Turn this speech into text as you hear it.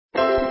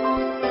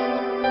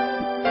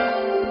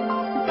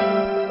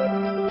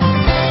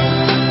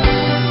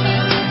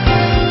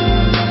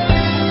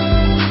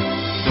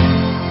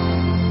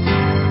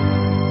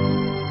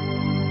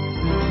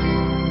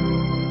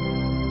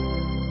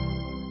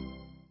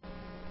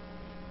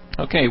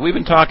Okay, we've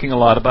been talking a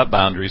lot about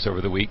boundaries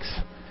over the weeks.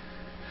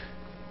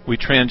 We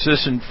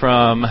transitioned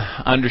from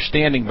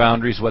understanding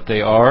boundaries, what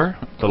they are,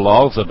 the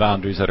laws of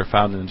boundaries that are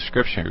found in the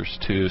Scriptures,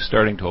 to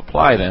starting to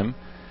apply them.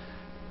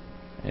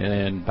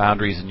 And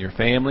boundaries in your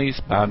families,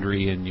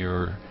 boundary in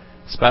your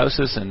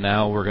spouses, and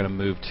now we're going to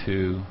move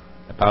to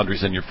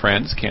boundaries in your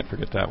friends. Can't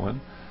forget that one.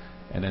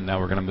 And then now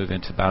we're going to move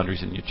into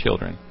boundaries in your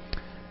children.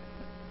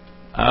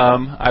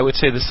 I would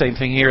say the same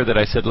thing here that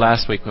I said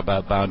last week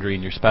about boundary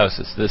in your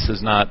spouses. This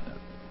is not,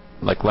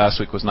 like last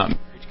week was not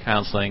marriage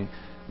counseling,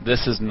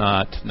 this is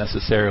not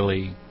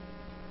necessarily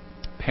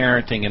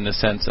parenting in the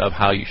sense of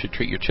how you should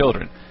treat your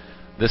children.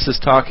 This is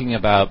talking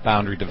about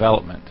boundary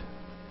development.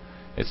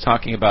 It's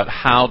talking about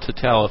how to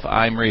tell if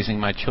I'm raising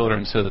my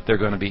children so that they're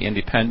going to be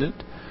independent,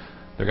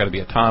 they're going to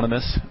be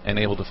autonomous and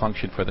able to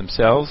function for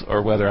themselves,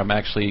 or whether I'm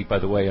actually, by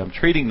the way I'm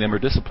treating them or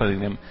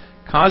disciplining them,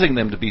 causing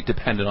them to be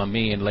dependent on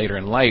me and later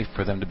in life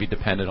for them to be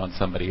dependent on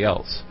somebody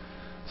else.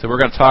 So we're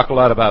going to talk a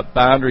lot about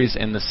boundaries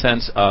in the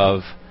sense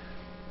of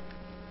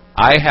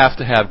I have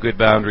to have good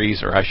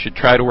boundaries, or I should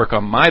try to work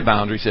on my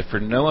boundaries. If for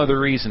no other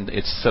reason,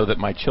 it's so that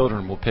my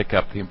children will pick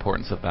up the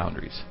importance of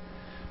boundaries.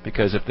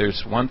 Because if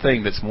there's one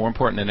thing that's more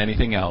important than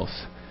anything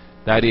else,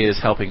 that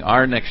is helping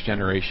our next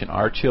generation,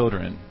 our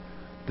children,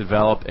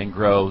 develop and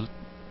grow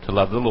to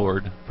love the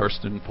Lord,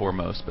 first and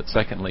foremost, but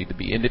secondly, to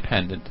be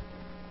independent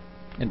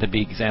and to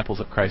be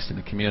examples of Christ in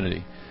the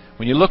community.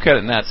 When you look at it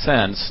in that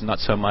sense, not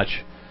so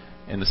much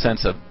in the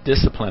sense of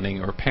disciplining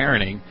or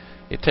parenting,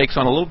 it takes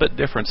on a little bit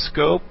different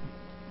scope,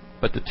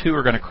 but the two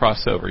are going to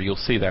cross over. You'll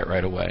see that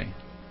right away.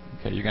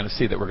 Okay, you're going to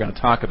see that we're going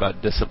to talk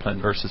about discipline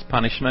versus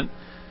punishment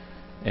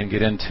and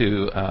get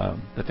into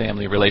the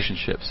family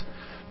relationships.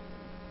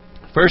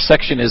 First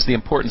section is the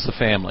importance of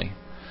family.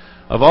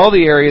 Of all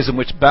the areas in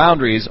which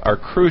boundaries are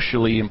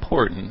crucially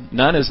important,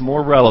 none is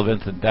more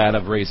relevant than that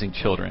of raising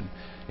children.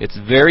 It's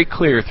very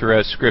clear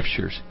throughout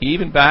Scriptures.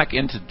 Even back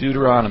into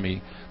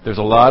Deuteronomy, there's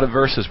a lot of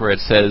verses where it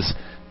says,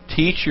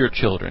 teach your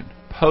children,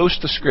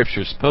 post the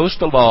Scriptures, post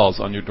the laws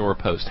on your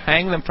doorpost,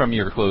 hang them from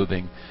your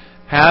clothing,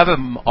 have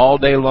them all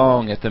day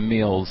long at the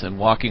meals and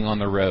walking on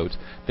the roads.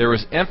 There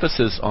was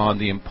emphasis on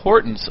the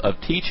importance of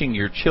teaching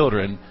your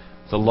children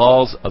the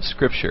laws of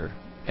Scripture.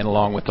 And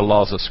along with the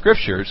laws of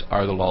Scriptures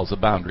are the laws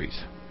of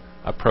boundaries,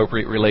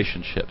 appropriate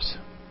relationships.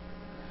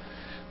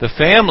 The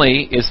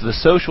family is the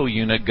social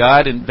unit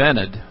God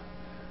invented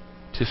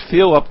to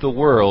fill up the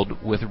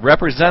world with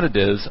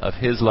representatives of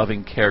His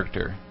loving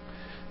character.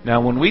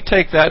 Now, when we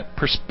take that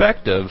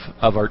perspective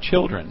of our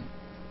children,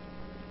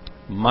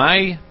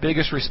 my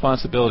biggest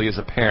responsibility as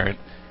a parent,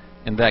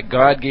 in that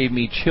God gave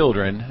me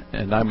children,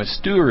 and I'm a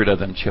steward of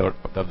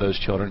those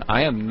children,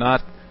 I am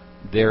not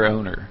their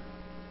owner.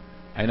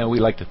 I know we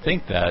like to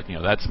think that,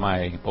 that's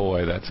my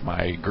boy, that's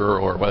my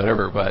girl, or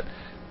whatever, but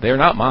they're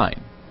not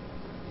mine.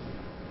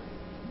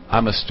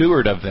 I'm a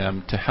steward of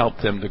them to help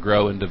them to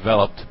grow and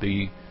develop to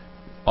be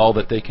all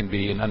that they can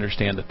be and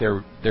understand that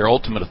their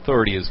ultimate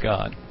authority is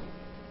God.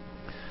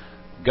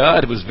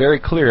 God was very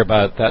clear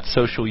about that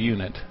social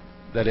unit,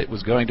 that it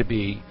was going to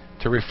be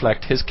to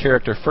reflect His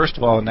character, first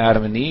of all, in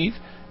Adam and Eve,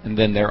 and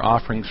then their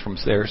offerings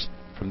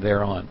from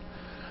there on.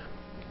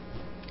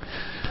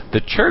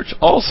 The church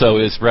also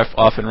is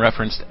often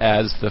referenced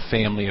as the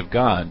family of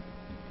God.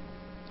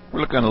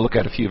 We're going to look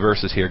at a few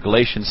verses here.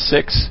 Galatians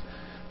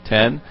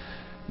 6:10.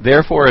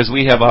 Therefore, as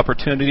we have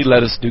opportunity,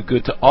 let us do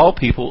good to all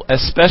people,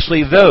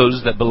 especially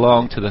those that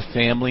belong to the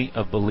family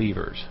of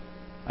believers.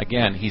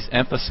 Again, he's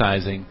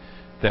emphasizing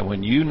that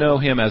when you know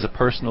Him as a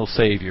personal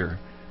Savior,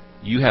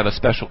 you have a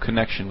special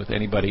connection with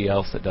anybody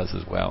else that does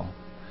as well.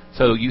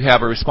 So you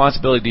have a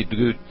responsibility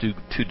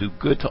to do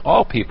good to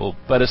all people,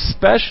 but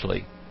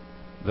especially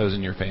those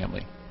in your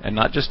family. And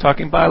not just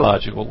talking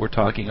biological, we're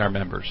talking our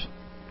members.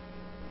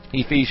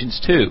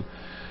 Ephesians 2.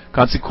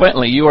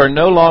 Consequently, you are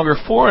no longer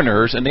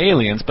foreigners and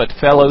aliens, but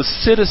fellow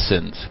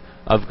citizens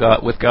of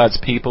God, with God's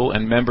people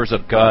and members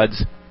of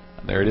God's,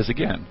 there it is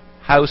again,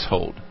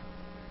 household.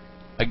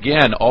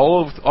 Again,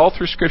 all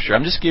through Scripture,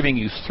 I'm just giving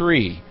you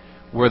three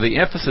where the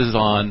emphasis is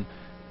on,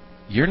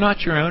 you're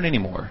not your own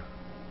anymore.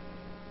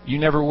 You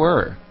never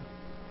were.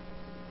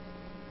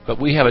 But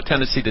we have a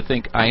tendency to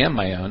think, I am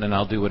my own and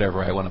I'll do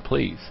whatever I want to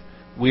please.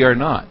 We are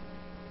not.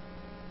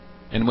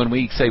 And when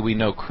we say we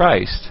know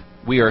Christ,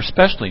 we are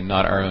especially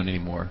not our own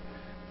anymore.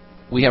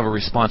 We have a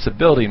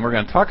responsibility, and we're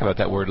going to talk about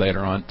that word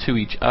later on, to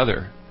each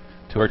other.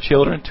 To our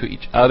children, to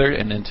each other,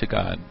 and then to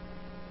God.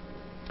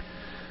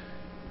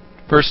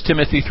 1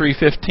 Timothy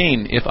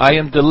 3:15, if I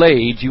am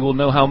delayed, you will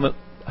know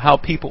how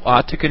people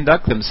ought to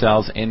conduct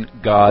themselves in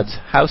God's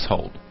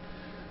household,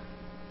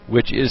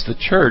 which is the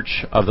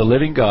church of the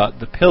living God,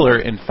 the pillar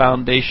and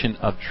foundation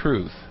of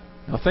truth.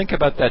 Now think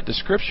about that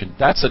description.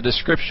 That's a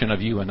description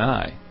of you and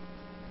I.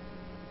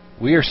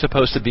 We are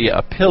supposed to be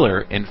a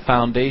pillar and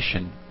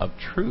foundation of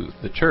truth,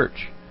 the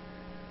church.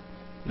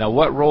 Now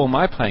what role am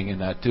I playing in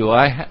that?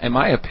 Am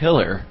I a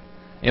pillar?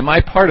 Am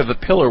I part of the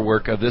pillar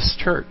work of this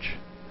church?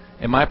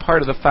 Am I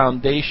part of the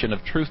foundation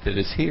of truth that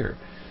is here?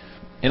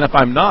 And if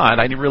I'm not,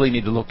 I really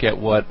need to look at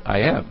what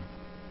I am.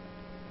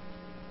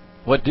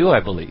 What do I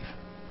believe?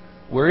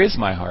 Where is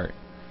my heart?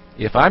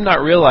 If I'm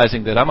not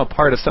realizing that I'm a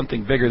part of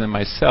something bigger than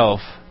myself,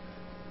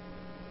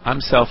 I'm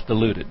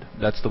self-deluded.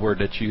 That's the word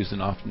that's used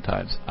in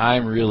oftentimes.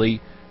 I'm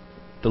really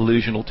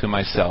delusional to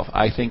myself.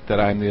 I think that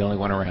I'm the only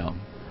one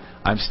around.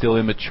 I'm still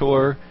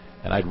immature,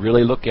 and I'd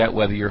really look at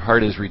whether your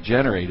heart is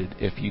regenerated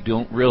if you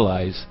don't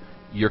realize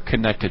you're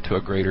connected to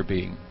a greater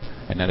being,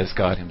 and that is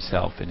God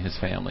Himself and His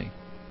family.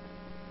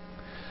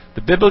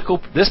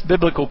 This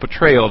biblical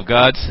portrayal of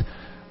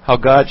how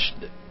God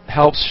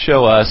helps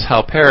show us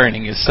how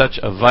parenting is such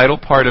a vital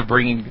part of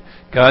bringing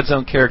God's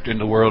own character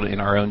into the world in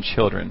our own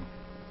children.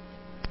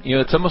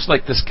 It's almost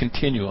like this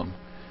continuum.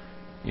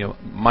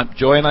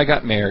 Joy and I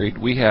got married.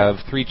 We have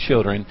 3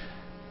 children.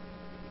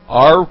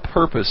 Our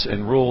purpose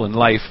and role in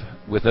life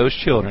with those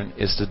children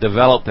is to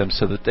develop them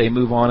so that they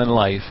move on in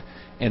life,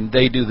 and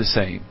they do the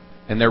same.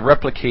 And they're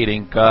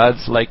replicating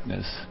God's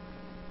likeness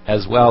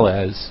as well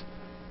as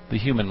the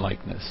human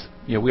likeness.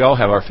 We all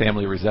have our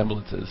family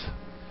resemblances.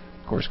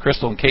 Of course,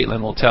 Crystal and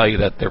Caitlin will tell you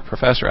that their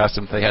professor asked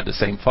them if they had the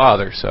same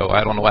father, so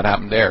I don't know what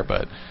happened there,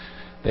 but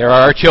there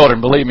are our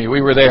children. Believe me,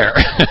 we were there.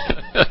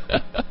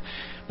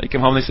 They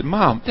come home and they said,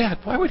 "Mom, Dad,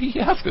 why would he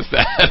ask us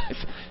that?"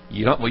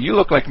 You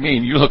look like me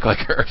and you look like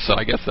her, so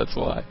I guess that's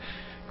why.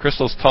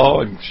 Crystal's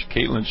tall and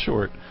Caitlin's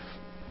short.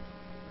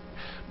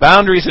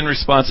 Boundaries and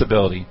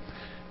responsibility.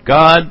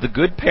 God, the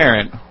good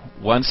parent,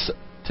 wants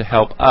to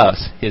help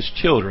us, His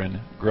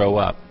children, grow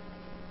up.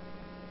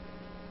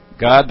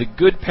 God, the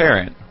good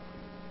parent,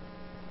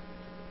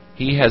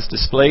 He has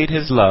displayed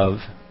His love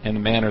in a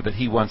manner that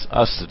He wants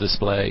us to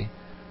display.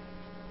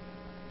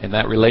 And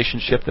that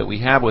relationship that we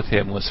have with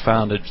Him was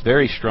founded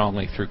very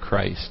strongly through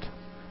Christ,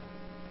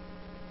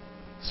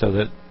 so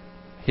that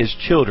His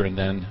children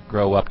then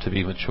grow up to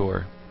be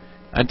mature.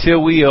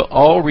 Until we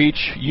all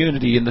reach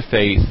unity in the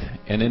faith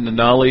and in the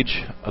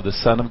knowledge of the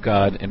Son of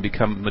God and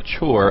become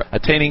mature,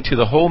 attaining to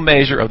the whole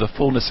measure of the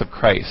fullness of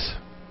Christ.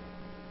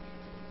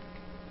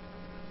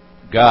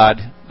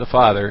 God, the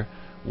Father,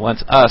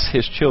 wants us,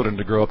 His children,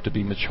 to grow up to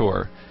be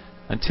mature.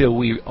 Until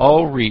we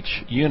all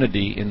reach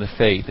unity in the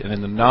faith and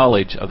in the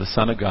knowledge of the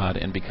Son of God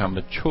and become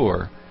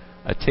mature,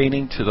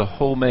 attaining to the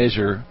whole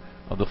measure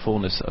of the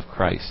fullness of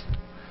Christ.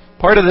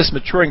 Part of this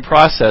maturing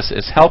process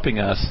is helping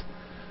us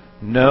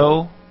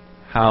know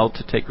how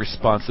to take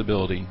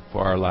responsibility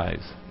for our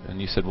lives. And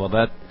you said, well,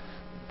 that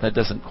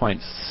doesn't quite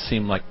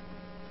seem like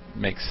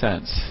makes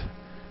sense.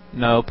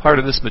 No, part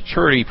of this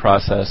maturity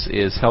process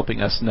is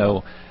helping us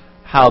know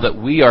how that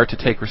we are to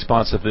take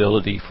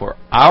responsibility for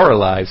our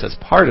lives as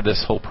part of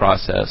this whole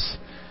process,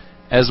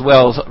 as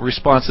well as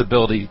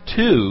responsibility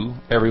to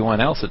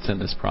everyone else that's in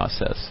this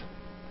process.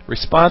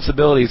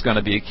 Responsibility is going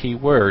to be a key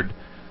word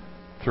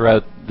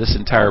throughout this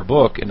entire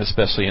book, and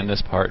especially in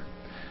this part.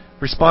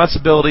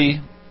 Responsibility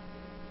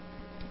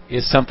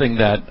is something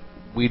that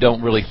we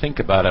don't really think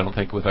about, I don't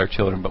think, with our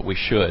children, but we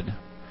should.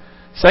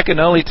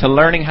 Second only to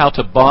learning how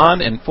to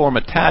bond and form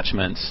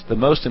attachments, the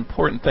most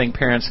important thing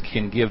parents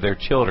can give their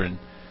children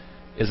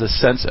is a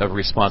sense of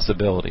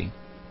responsibility.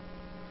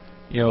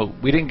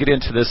 We didn't get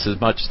into this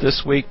as much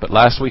this week, but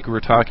last week we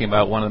were talking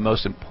about one of the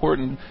most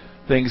important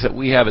things that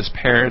we have as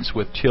parents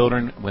with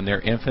children when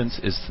they're infants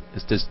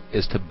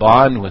is to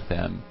bond with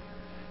them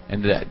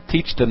and to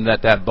teach them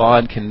that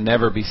bond can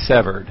never be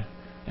severed,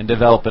 and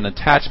develop an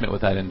attachment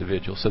with that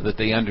individual so that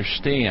they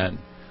understand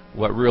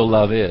what real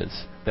love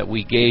is, that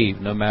we gave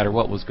no matter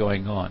what was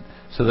going on,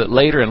 so that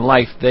later in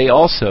life they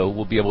also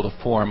will be able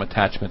to form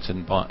attachments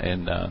and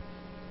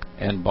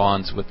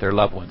bonds with their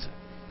loved ones.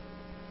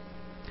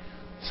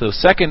 So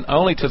second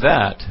only to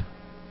that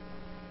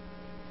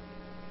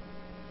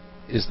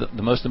is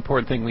the most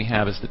important thing we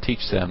have is to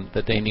teach them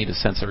that they need a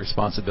sense of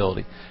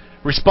responsibility.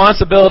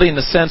 Responsibility in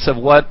the sense of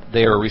what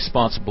they are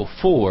responsible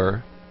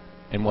for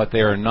and what they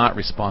are not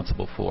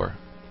responsible for.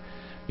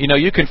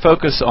 You can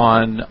focus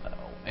on,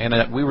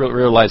 and we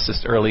realized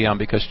this early on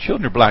because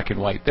children are black and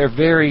white. They're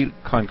very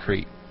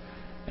concrete.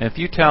 And if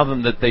you tell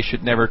them that they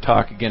should never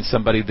talk against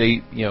somebody,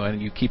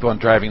 and you keep on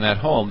driving that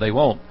home, they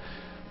won't.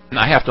 And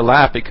I have to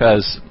laugh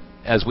because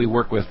as we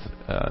work with,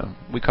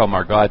 we call them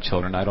our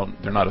godchildren.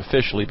 They're not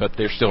officially, but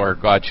they're still our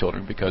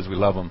godchildren because we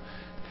love them.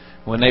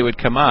 When they would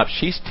come up,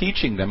 she's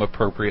teaching them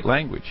appropriate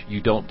language.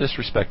 You don't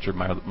disrespect your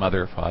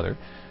mother or father.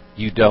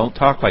 You don't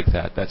talk like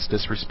that. That's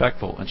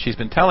disrespectful. And she's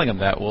been telling them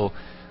that. Well,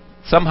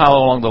 somehow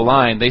along the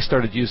line, they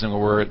started using the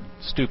word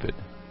stupid.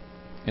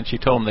 And she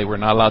told them they were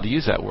not allowed to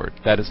use that word.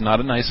 That is not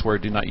a nice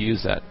word. Do not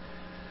use that.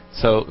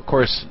 So, of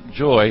course,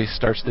 Joy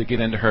starts to get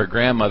into her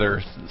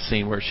grandmother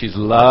scene where she's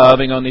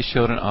loving on these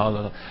children.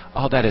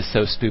 Oh, that is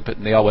so stupid.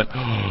 And they all went,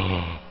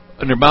 oh,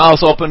 and their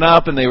mouths opened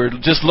up, and they were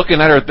just looking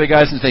at her with big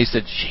eyes, and they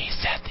said, she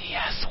said the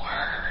S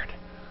word.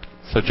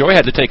 So Joy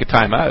had to take a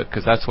time out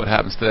because that's what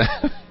happens to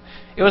them.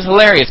 It was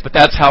hilarious, but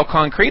that's how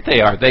concrete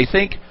they are. They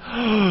think,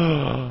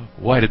 oh,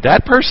 why did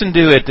that person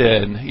do it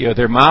then?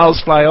 Their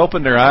mouths fly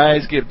open, their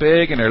eyes get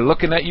big, and they're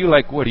looking at you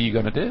like, what are you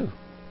going to do?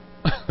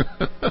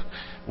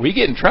 We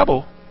get in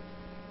trouble.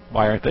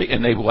 Why aren't they?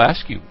 And they will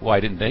ask you, why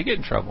didn't they get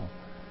in trouble?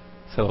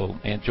 So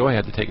Aunt Joy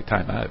had to take a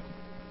time out.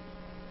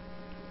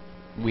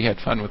 We had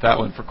fun with that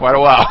one for quite a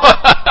while.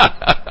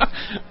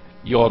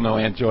 You all know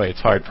Aunt Joy. It's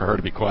hard for her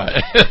to be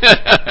quiet.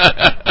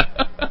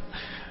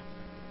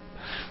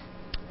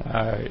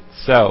 All right.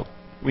 So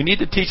we need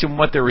to teach them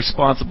what they're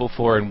responsible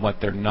for and what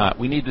they're not.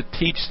 We need to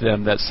teach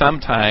them that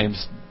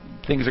sometimes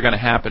things are going to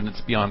happen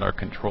that's beyond our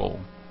control.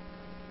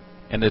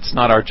 And it's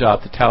not our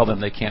job to tell them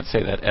they can't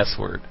say that S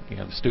word.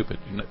 Stupid.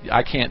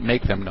 I can't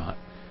make them not.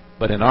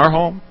 But in our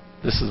home,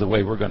 this is the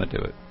way we're going to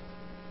do it.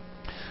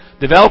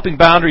 Developing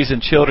boundaries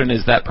in children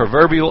is that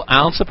proverbial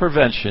ounce of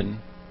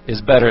prevention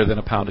is better than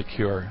a pound of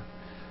cure.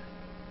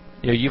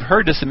 You've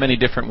heard this in many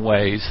different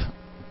ways,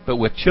 but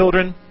with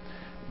children,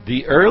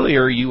 the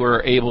earlier you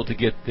are able to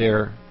get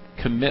their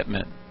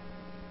commitment,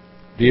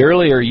 the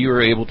earlier you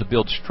are able to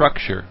build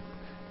structure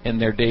in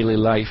their daily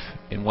life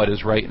in what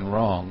is right and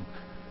wrong,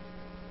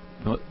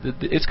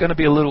 it's going to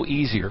be a little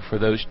easier for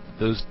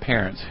those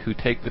parents who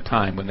take the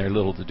time when they're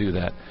little to do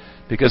that.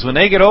 Because when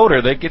they get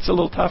older, that gets a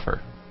little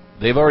tougher.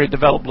 They've already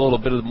developed a little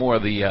bit more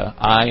of the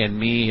I and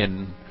me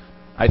and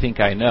I think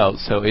I know.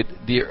 So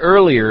the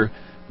earlier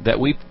that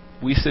we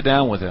sit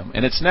down with them,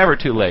 and it's never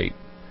too late.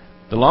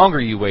 The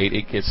longer you wait,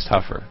 it gets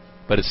tougher.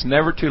 But it's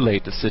never too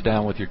late to sit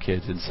down with your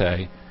kids and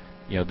say,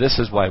 this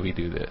is why we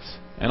do this.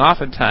 And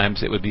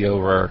oftentimes it would be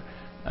over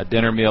a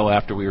dinner meal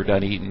after we were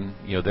done eating.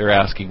 They're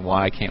asking,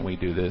 why can't we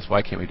do this?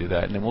 Why can't we do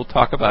that? And then we'll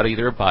talk about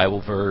either a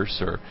Bible verse,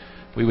 or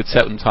we would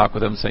sit and talk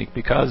with them saying,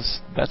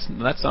 because that's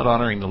not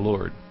honoring the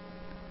Lord.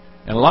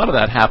 And a lot of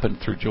that happened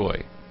through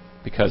Joy,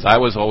 because I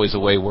was always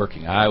away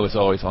working. I was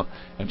always on,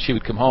 and she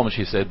would come home and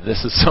she said,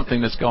 this is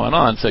something that's going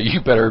on, so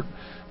you better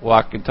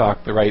walk and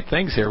talk the right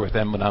things here with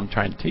them when I'm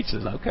trying to teach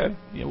them. Okay,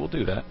 we'll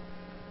do that.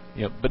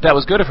 But that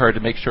was good of her to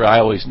make sure I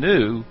always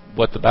knew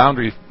what the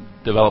boundary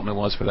development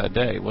was for that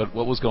day, what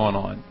was going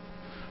on.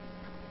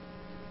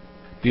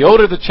 The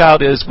older the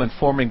child is when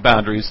forming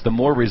boundaries, the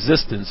more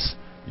resistance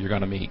you're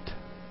going to meet.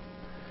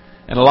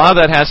 And a lot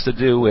of that has to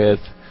do with,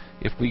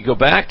 if we go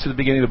back to the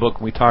beginning of the book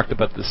and we talked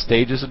about the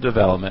stages of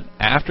development,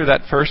 after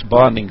that first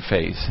bonding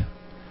phase,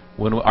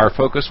 when our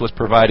focus was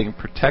providing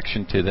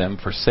protection to them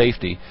for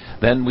safety,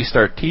 then we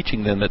start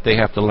teaching them that they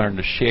have to learn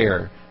to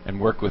share and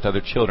work with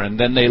other children. And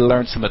then they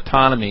learn some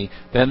autonomy.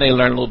 Then they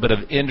learn a little bit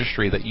of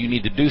industry, that you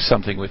need to do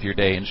something with your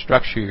day and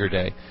structure your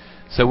day.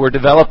 So we're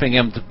developing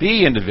them to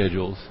be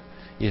individuals.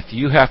 If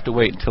you have to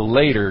wait until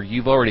later,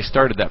 you've already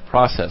started that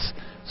process.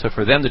 So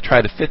for them to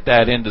try to fit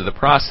that into the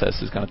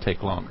process is going to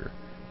take longer,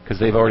 because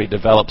they've already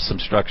developed some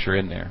structure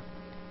in there.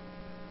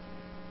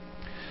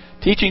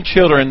 Teaching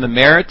children the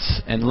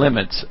merits and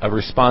limits of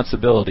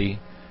responsibility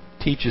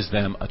teaches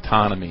them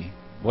autonomy.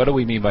 What do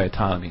we mean by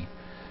autonomy?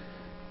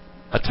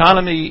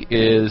 Autonomy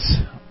is,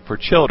 for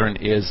children,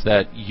 is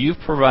that you've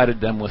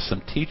provided them with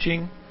some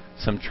teaching,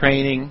 some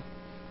training.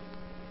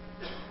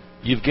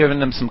 You've given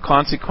them some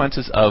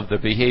consequences of the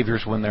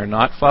behaviors when they're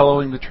not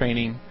following the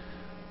training,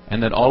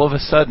 and then all of a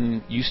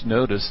sudden you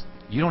notice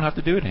you don't have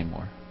to do it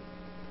anymore.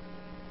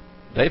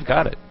 They've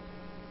got it.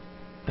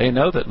 They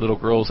know that little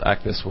girls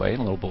act this way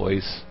and little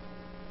boys,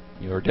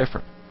 are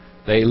different.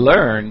 They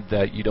learn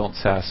that you don't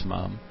sass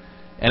mom.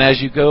 And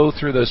as you go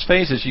through those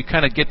phases, you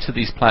kind of get to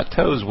these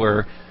plateaus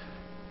where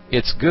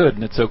it's good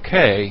and it's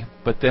okay,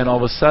 but then all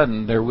of a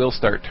sudden their wheels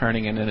start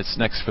turning, and then it's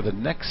next for the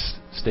next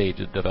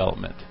stage of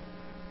development,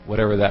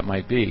 whatever that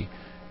might be.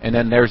 And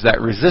then there's that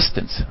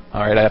resistance.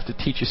 All right, I have to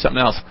teach you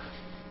something else.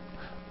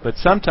 But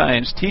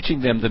sometimes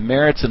teaching them the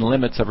merits and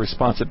limits of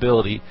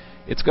responsibility,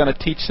 it's going to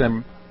teach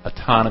them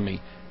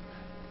autonomy.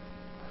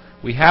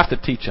 We have to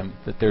teach them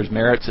that there's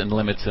merits and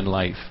limits in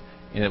life,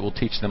 and it will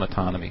teach them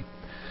autonomy.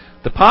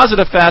 The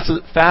positive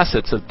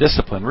facets of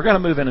discipline. We're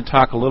going to move in and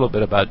talk a little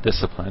bit about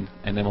discipline,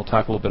 and then we'll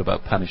talk a little bit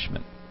about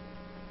punishment.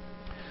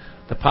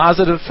 The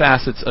positive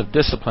facets of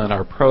discipline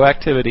are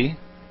proactivity,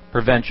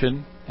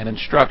 prevention, and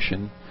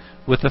instruction,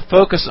 with a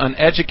focus on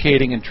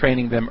educating and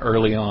training them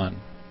early on.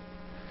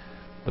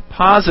 The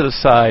positive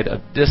side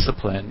of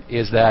discipline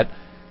is that,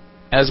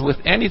 as with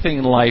anything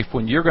in life,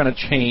 when you're going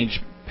to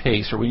change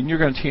pace or when you're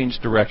going to change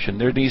direction,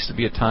 there needs to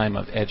be a time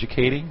of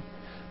educating.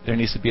 There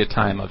needs to be a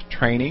time of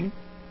training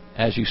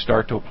as you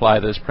start to apply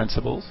those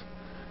principles.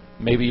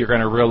 Maybe you're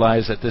going to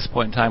realize at this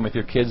point in time with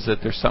your kids that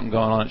there's something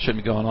going on that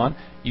shouldn't be going on.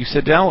 You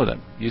sit down with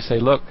them. You say,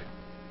 look,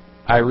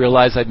 I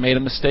realize I've made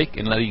a mistake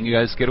in letting you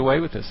guys get away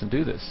with this and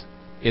do this.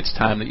 It's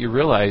time that you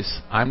realize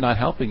I'm not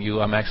helping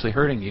you, I'm actually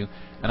hurting you,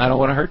 and I don't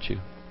want to hurt you.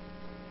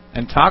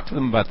 And talk to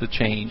them about the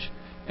change,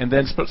 and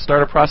then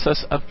start a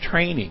process of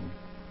training,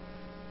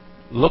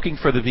 looking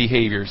for the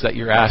behaviors that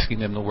you're asking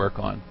them to work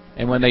on.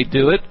 And when they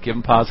do it, give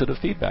them positive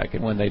feedback.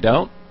 And when they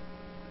don't,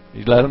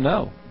 you let them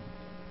know.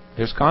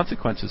 There's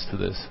consequences to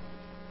this.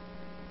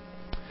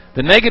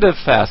 The negative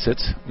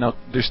facets, now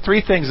there's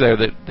three things there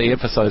that they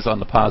emphasize on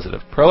the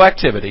positive.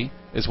 Proactivity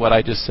is what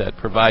I just said.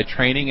 Provide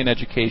training and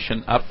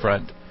education up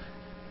front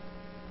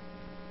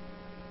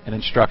and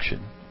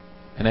instruction.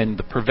 And then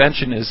the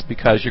prevention is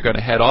because you're going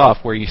to head off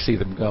where you see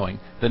them going.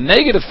 The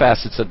negative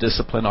facets of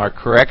discipline are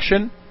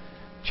correction,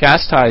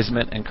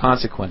 chastisement, and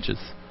consequences.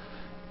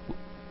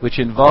 which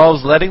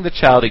involves letting the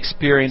child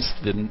experience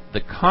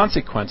the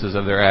consequences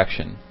of their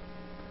action.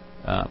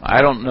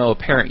 I don't know a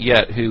parent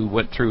yet who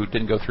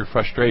didn't go through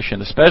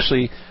frustration,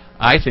 especially,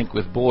 I think,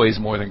 with boys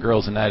more than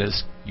girls, and that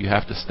is, you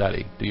have to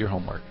study, do your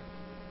homework.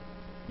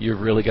 You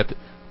really got to,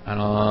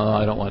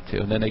 I don't want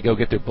to. And then they go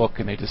get their book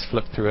and they just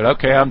flip through it.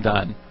 Okay, I'm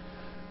done.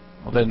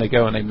 Well, then they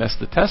go and they mess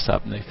the test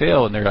up and they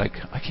fail, and they're like,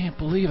 I can't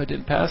believe I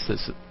didn't pass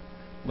this.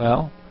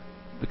 Well,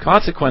 the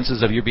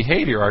consequences of your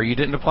behavior are you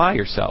didn't apply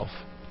yourself.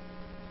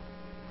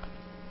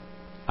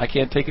 I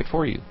can't take it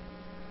for you.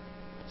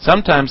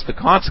 Sometimes the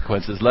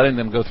consequences, letting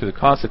them go through the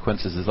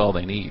consequences, is all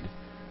they need.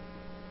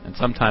 And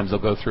sometimes they'll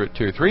go through it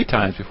 2 or 3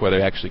 times before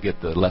they actually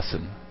get the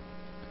lesson.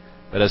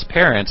 But as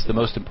parents, the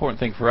most important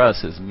thing for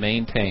us is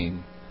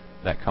maintain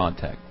that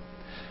contact.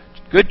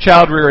 Good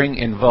child rearing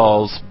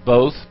involves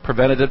both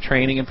preventative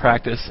training and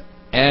practice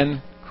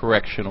and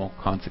correctional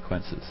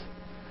consequences.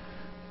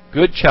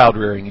 Good child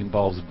rearing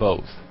involves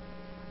both.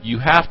 You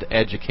have to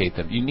educate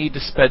them. You need to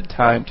spend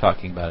time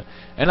talking about it.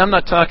 And I'm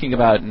not talking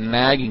about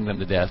nagging them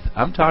to death.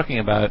 I'm talking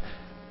about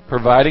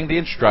providing the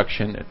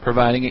instruction,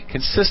 providing it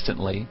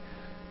consistently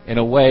in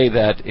a way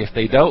that if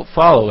they don't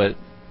follow it,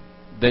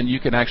 then you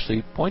can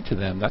actually point to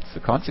them. That's the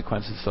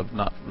consequences of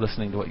not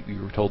listening to what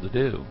you were told to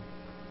do.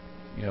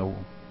 You know,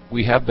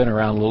 we have been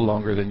around a little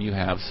longer than you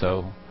have,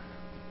 so.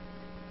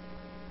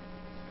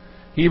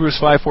 Hebrews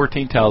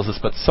 5:14 tells us,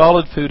 but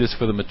solid food is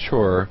for the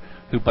mature,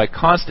 who by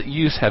constant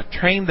use have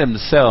trained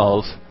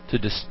themselves to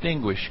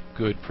distinguish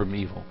good from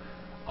evil.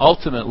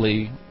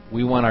 Ultimately,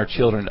 we want our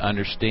children to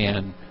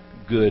understand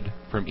good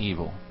from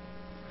evil.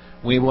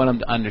 We want them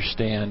to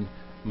understand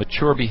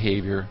mature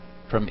behavior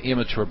from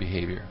immature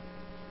behavior.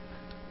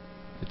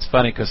 It's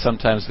funny because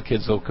sometimes the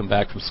kids will come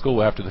back from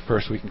school after the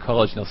first week in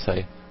college and they'll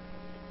say,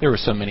 there were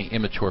so many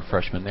immature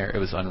freshmen there, it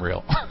was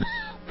unreal.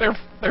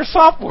 They're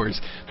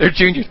sophomores. They're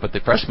juniors, but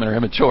the freshmen are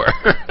immature.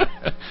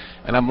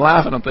 And I'm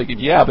laughing. I'm thinking,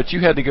 yeah, but you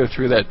had to go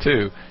through that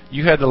too.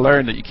 You had to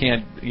learn that you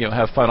can't,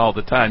 have fun all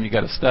the time. You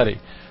got to study.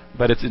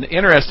 But it's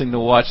interesting to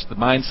watch the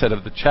mindset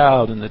of the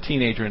child and the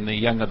teenager and the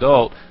young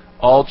adult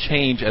all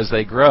change as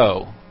they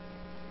grow.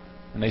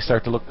 And they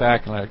start to look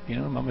back and like,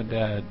 mom and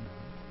dad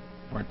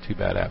weren't too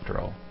bad after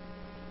all.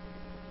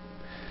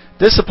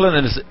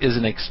 Discipline is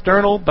an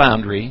external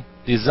boundary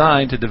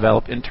designed to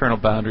develop internal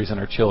boundaries in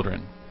our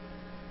children.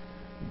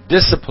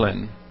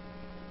 Discipline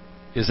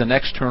is an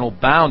external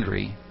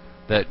boundary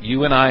that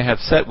you and I have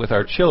set with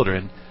our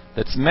children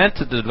that's meant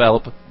to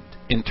develop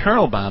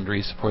internal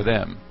boundaries for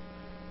them.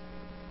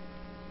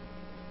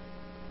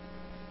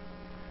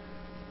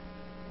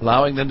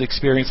 Allowing them to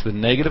experience the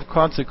negative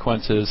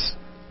consequences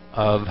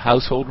of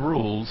household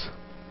rules.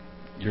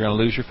 You're going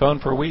to lose your phone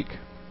for a week.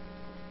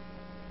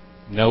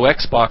 No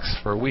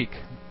Xbox for a week,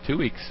 2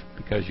 weeks,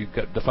 because you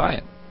got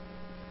defiant.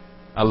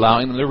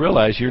 Allowing them to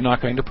realize you're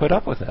not going to put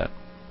up with that.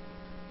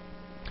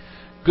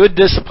 Good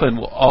discipline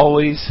will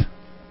always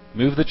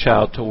move the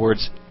child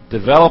towards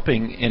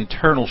developing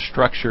internal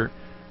structure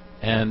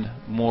and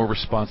more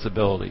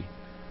responsibility.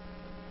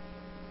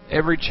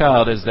 Every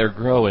child, as they're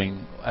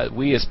growing,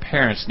 we as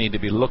parents need to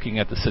be looking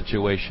at the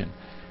situation.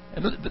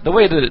 And the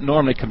way that it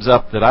normally comes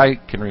up that I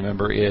can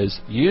remember is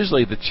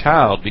usually the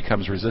child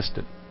becomes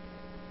resistant.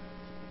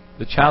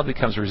 The child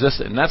becomes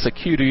resistant, and that's a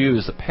cue to you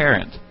as a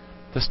parent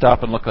to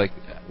stop and look like,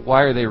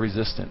 why are they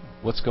resistant?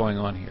 What's going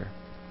on here?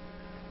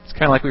 It's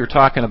kind of like we were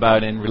talking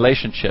about in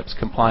relationships,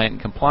 compliant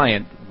and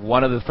compliant.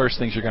 One of the first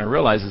things you're going to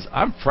realize is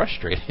I'm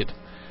frustrated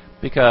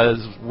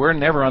because we're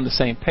never on the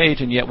same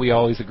page, and yet we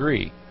always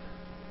agree.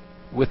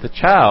 With the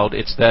child,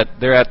 it's that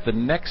they're at the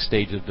next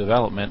stage of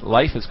development.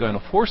 Life is going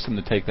to force them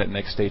to take that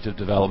next stage of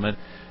development.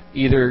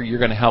 Either you're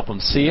going to help them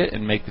see it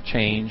and make the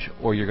change,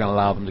 or you're going to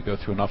allow them to go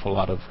through an awful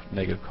lot of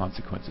negative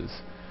consequences.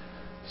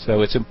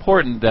 So it's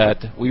important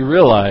that we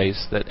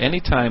realize that any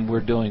time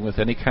we're dealing with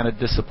any kind of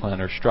discipline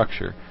or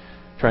structure,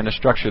 trying to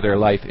structure their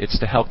life, it's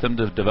to help them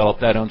to develop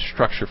that own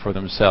structure for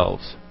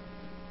themselves.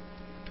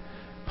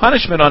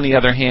 Punishment, on the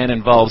other hand,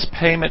 involves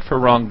payment for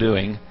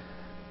wrongdoing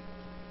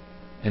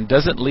and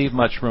doesn't leave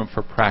much room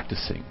for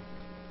practicing.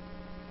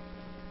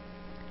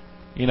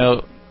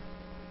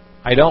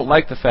 I don't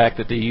like the fact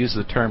that they use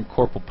the term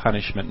corporal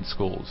punishment in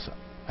schools.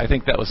 I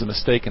think that was a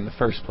mistake in the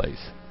first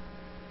place.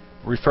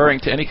 Referring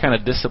to any kind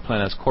of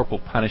discipline as corporal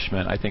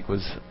punishment, I think,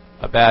 was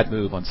a bad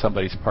move on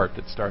somebody's part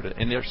that started.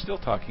 And they're still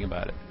talking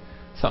about it.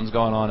 Something's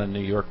going on in New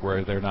York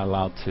where they're not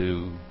allowed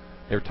to.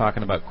 They're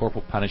talking about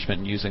corporal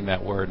punishment and using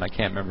that word, and I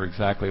can't remember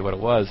exactly what it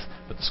was,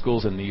 but the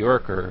schools in New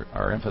York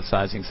are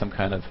emphasizing some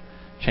kind of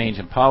change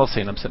in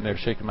policy, and I'm sitting there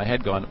shaking my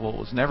head going, well, it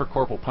was never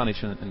corporal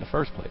punishment in the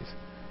first place.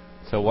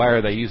 So why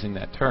are they using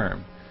that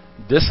term?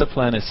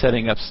 Discipline is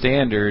setting up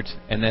standards,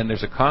 and then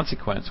there's a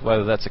consequence,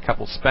 whether that's a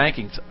couple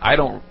spankings. I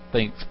don't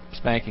think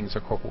spankings are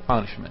corporal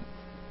punishment.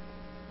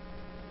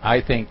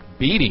 I think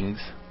beatings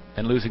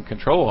and losing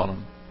control on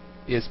them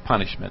is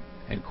punishment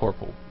and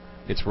corporal.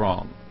 It's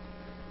wrong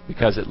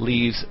because it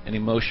leaves an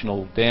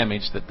emotional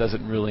damage that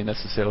doesn't really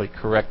necessarily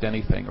correct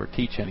anything or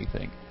teach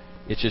anything.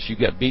 It's just you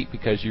got beat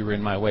because you were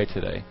in my way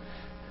today.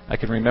 I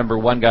can remember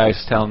one guy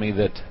was telling me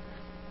that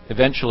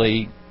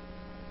Eventually,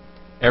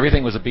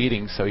 everything was a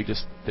beating, so he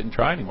just didn't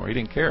try anymore. He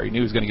didn't care. He knew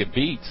he was going to get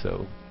beat,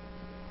 so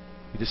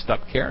he just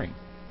stopped caring.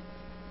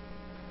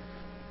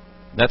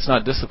 That's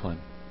not discipline.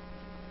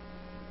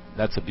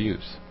 That's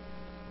abuse.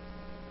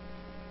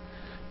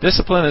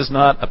 Discipline is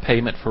not a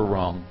payment for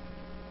wrong.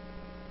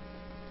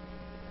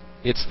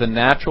 It's the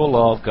natural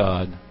law of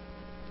God.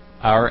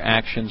 Our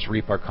actions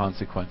reap our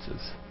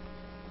consequences.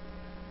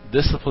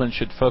 Discipline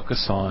should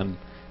focus on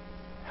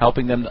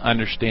helping them to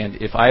understand,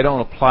 if I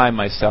don't apply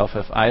myself,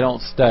 if I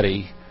don't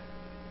study,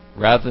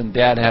 rather than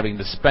Dad having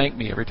to spank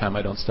me every time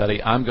I don't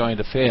study, I'm going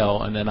to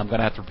fail, and then I'm going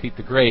to have to repeat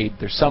the grade.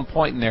 There's some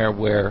point in there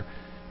where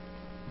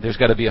there's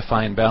got to be a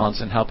fine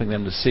balance in helping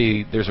them to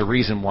see there's a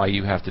reason why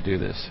you have to do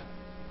this.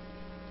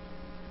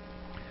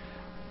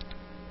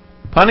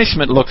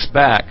 Punishment looks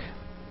back.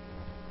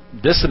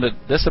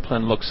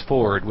 Discipline looks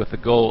forward with the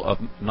goal of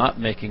not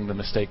making the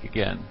mistake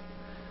again.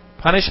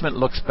 Punishment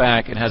looks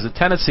back and has a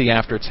tendency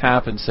after it's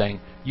happened saying,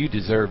 you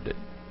deserved it.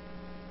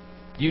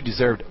 You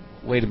deserved it.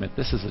 Wait a minute,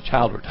 this is a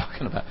child we're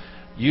talking about.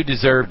 You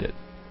deserved it.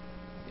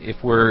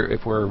 If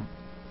we're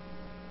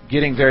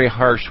getting very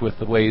harsh with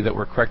the way that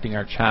we're correcting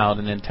our child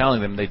and then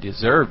telling them they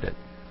deserved it,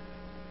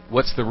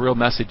 what's the real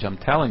message I'm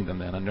telling them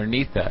then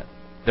underneath that?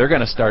 They're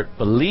going to start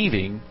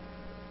believing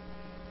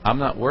I'm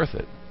not worth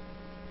it.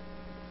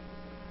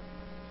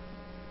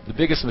 The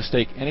biggest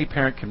mistake any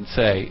parent can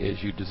say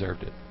is you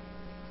deserved it.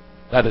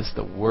 That is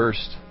the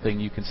worst thing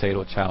you can say to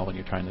a child when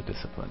you're trying to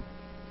discipline.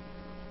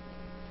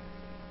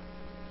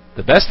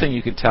 The best thing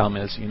you can tell them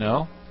is,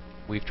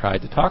 we've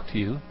tried to talk to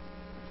you.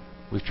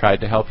 We've tried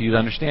to help you to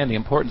understand the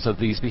importance of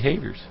these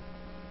behaviors.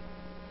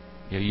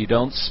 You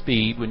don't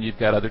speed when you've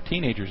got other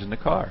teenagers in the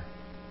car.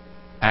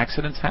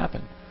 Accidents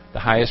happen.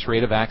 The highest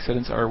rate of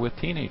accidents are with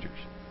teenagers.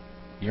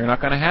 You're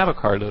not going to have a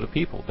carload of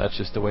people. That's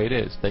just the way it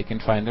is. They can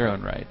find their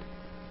own right.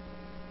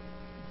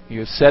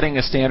 You're setting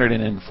a standard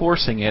and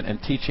enforcing it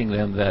and teaching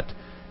them that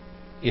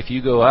if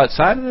you go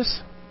outside of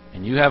this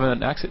and you have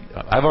an accident,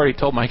 I've already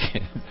told my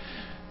kid,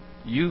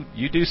 you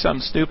do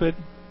something stupid,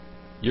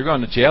 you're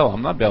going to jail.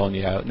 I'm not bailing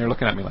you out. And they're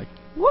looking at me like,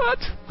 what?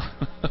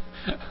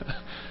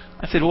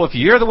 I said, well, if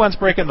you're the ones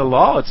breaking the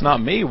law, it's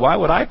not me. Why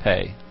would I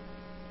pay?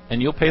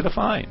 And you'll pay the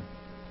fine.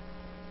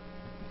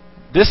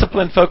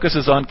 Discipline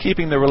focuses on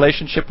keeping the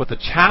relationship with the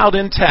child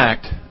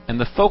intact and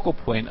the focal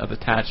point of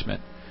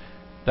attachment.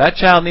 That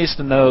child needs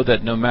to know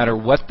that no matter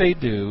what they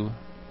do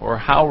or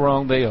how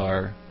wrong they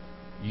are,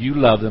 you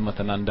love them with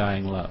an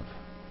undying love,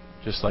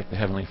 just like the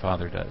Heavenly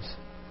Father does.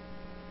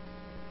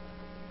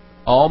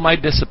 All my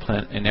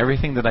discipline and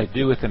everything that I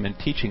do with them and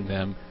teaching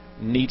them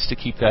needs to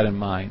keep that in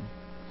mind.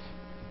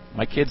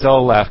 My kids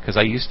all laugh because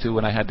I used to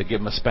when I had to give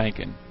them a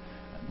spanking.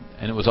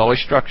 And it was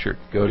always structured.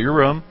 Go to your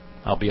room.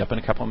 I'll be up in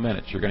a couple of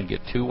minutes. You're going to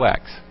get 2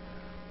 whacks.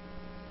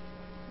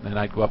 Then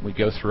I'd go up and we'd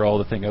go through all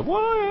the thing of,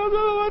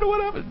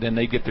 whatever. Then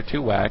they'd get their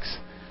 2 whacks.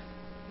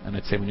 And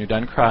I'd say, when you're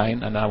done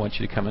crying, and I want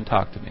you to come and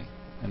talk to me.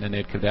 And then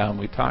they'd come down and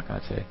we'd talk. And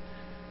I'd say,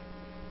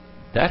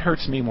 that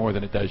hurts me more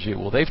than it does you.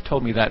 Well, they've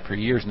told me that for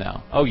years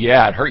now. Oh,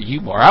 yeah, it hurt you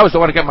more. I was the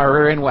one who got my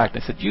rear end whacked. I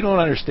said, you don't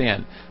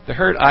understand. The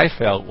hurt I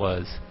felt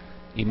was,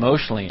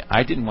 emotionally,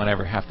 I didn't want to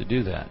ever have to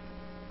do that.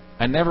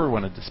 I never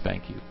wanted to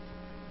spank you.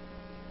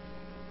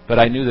 But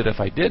I knew that if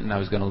I didn't, I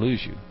was going to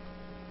lose you.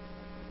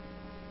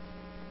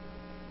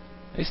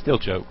 They still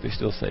joke. They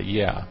still say,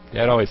 yeah,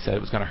 Dad always said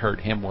it was going to hurt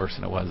him worse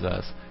than it was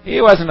us.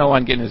 He wasn't the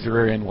one getting his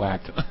rear end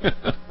whacked.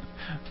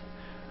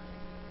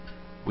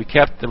 We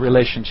kept the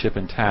relationship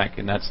intact,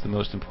 and that's the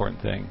most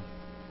important thing.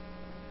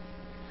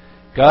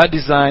 God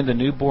designed the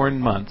newborn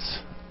months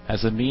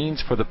as a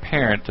means for the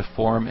parent to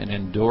form an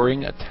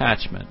enduring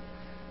attachment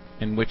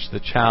in which the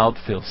child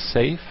feels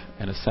safe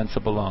and a sense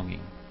of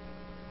belonging.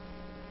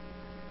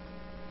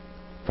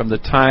 From the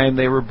time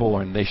they were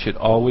born, they should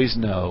always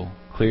know,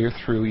 clear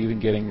through even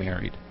getting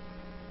married,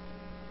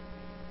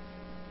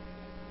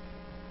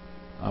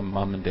 I'm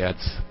Mom and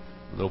Dad's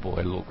little boy,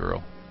 little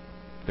girl.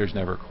 There's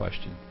never a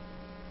question.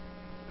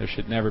 There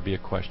should never be a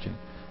question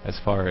as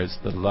far as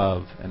the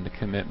love and the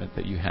commitment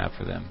that you have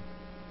for them.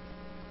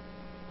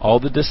 All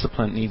the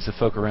discipline needs to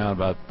focus around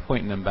about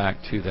pointing them back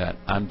to that.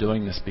 I'm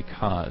doing this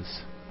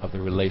because of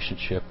the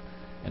relationship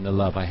and the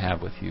love I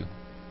have with you,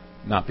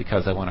 not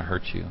because I want to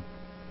hurt you.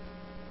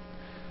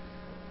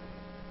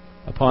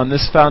 Upon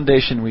this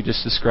foundation we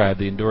just described,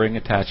 the enduring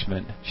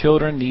attachment,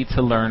 children need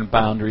to learn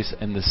boundaries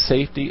and the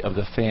safety of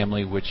the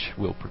family which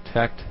will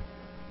protect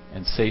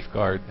and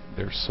safeguard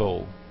their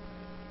soul.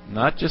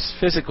 Not just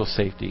physical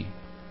safety.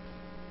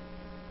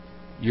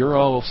 You're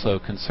also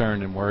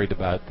concerned and worried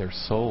about their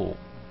soul.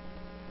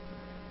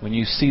 When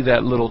you see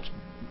that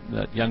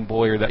young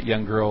boy or that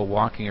young girl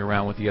walking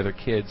around with the other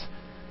kids,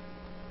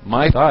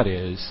 my thought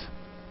is,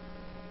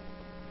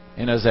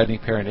 and as any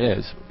parent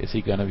is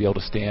he going to be able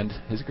to stand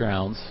his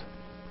grounds?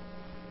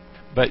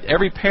 But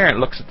every parent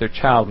looks at their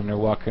child when they're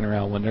walking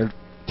around, when they're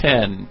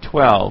 10,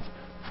 12,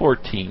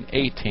 14,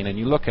 18, and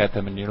you look at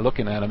them and you're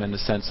looking at them in the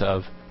sense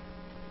of,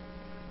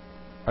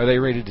 are they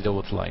ready to deal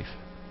with life?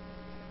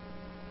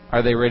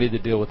 Are they ready to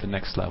deal with the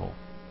next level?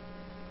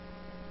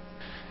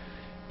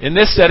 In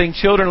this setting,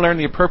 children learn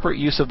the appropriate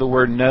use of the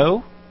word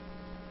no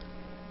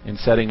in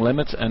setting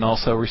limits and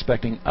also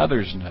respecting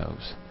others'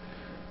 no's.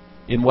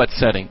 In what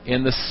setting?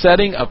 In the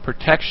setting of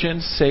protection,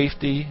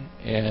 safety,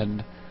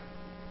 and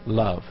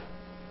love.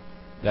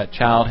 That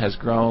child has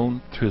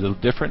grown through the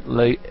different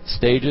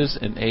stages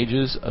and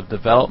ages of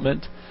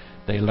development.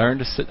 They learn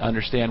to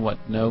understand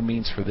what no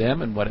means for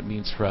them and what it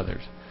means for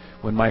others.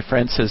 When my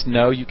friend says,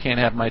 no, you can't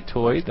have my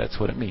toy, that's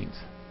what it means.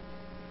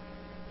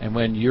 And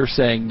when you're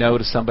saying no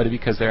to somebody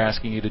because they're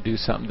asking you to do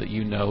something that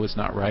you know is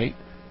not right,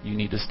 you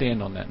need to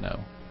stand on that no.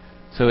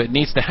 So it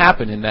needs to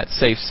happen in that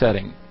safe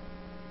setting.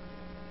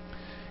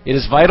 It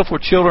is vital for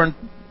children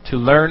to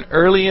learn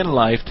early in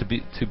life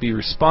to be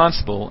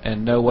responsible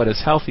and know what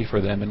is healthy for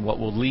them and what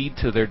will lead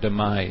to their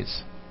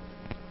demise.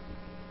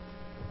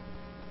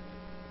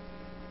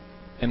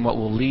 And what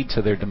will lead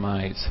to their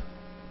demise.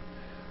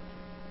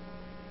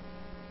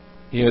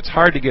 You know, it's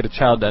hard to get a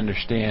child to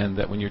understand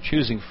that when you're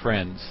choosing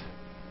friends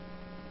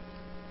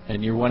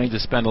and you're wanting to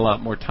spend a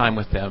lot more time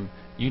with them,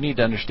 you need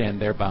to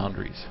understand their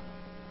boundaries.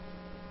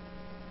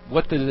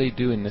 What do they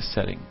do in this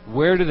setting?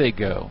 Where do they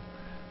go?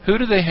 Who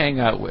do they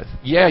hang out with?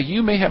 Yeah,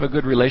 you may have a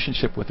good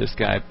relationship with this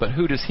guy, but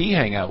who does he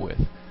hang out with?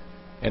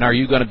 And are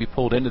you going to be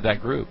pulled into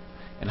that group?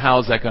 And how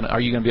is that going to, are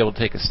you going to be able to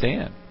take a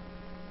stand?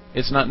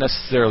 It's not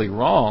necessarily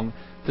wrong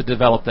to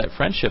develop that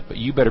friendship, but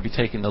you better be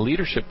taking the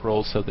leadership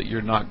role so that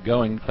you're not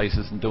going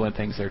places and doing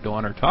things they're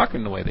doing or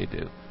talking the way they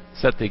do.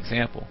 Set the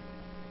example.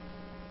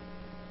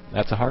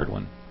 That's a hard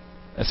one,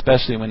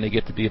 especially when they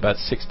get to be about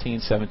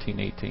 16, 17,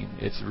 18.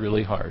 It's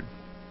really hard.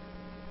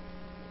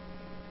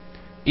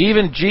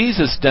 Even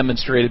Jesus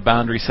demonstrated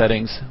boundary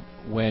settings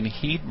when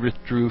he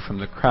withdrew from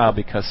the crowd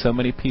because so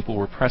many people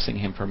were pressing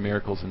him for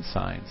miracles and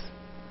signs.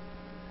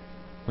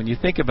 When you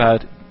think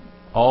about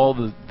all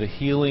the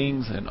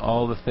healings and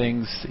all the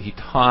things he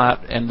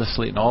taught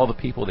endlessly and all the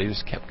people, they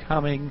just kept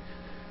coming.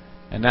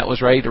 And that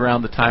was right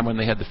around the time when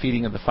they had the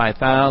feeding of the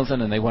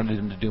 5,000 and they wanted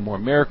him to do more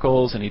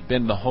miracles, and he'd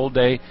been the whole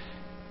day.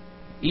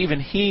 Even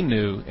he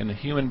knew in the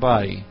human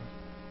body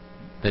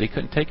that he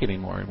couldn't take it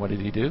anymore. And what did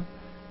he do?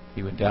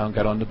 He went down,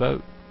 got on the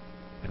boat,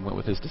 and went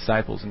with his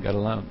disciples and got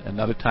alone.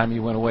 Another time he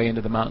went away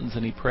into the mountains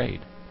and he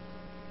prayed.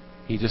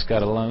 He just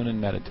got alone and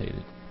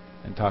meditated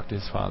and talked to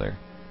his Father.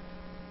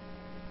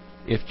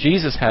 If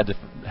Jesus had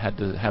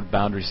to have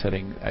boundary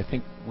setting, I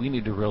think we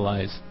need to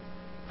realize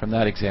from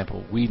that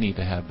example, we need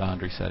to have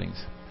boundary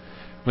settings.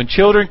 When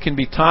children can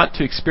be taught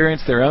to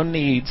experience their own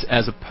needs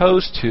as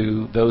opposed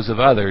to those of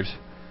others,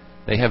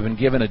 they have been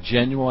given a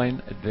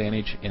genuine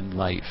advantage in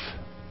life.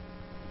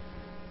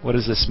 What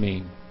does this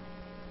mean?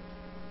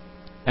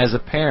 As a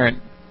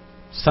parent,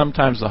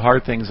 sometimes the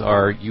hard things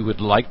are you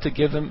would like to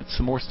give them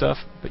some more stuff,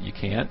 but you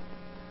can't.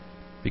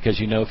 Because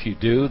you know if you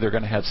do, they're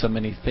going to have so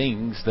many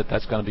things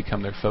that's going to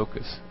become their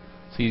focus.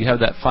 So you have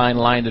that fine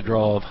line to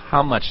draw of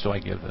how much do I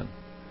give them?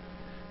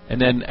 And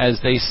then as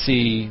they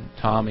see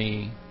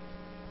Tommy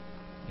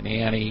and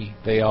Annie,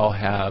 they all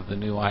have the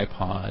new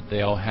iPod.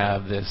 They all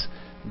have this.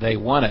 They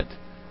want it.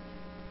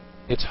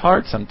 It's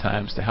hard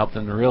sometimes to help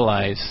them to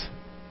realize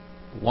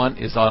want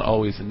is not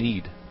always a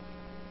need.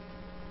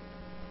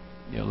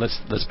 You know,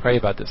 let's pray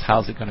about this.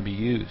 How's it going to be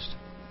used?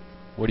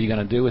 What are you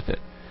going to do with it?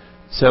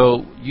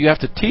 So you have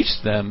to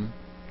teach them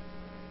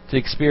to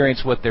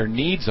experience what their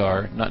needs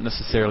are, not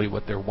necessarily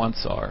what their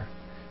wants are.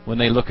 When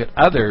they look at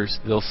others,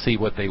 they'll see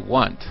what they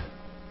want.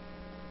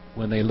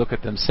 When they look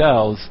at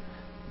themselves,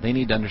 they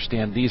need to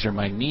understand these are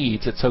my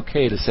needs. It's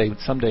okay to say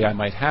someday I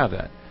might have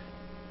that,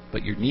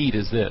 but your need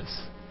is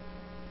this.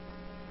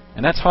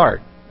 And that's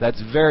hard.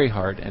 That's very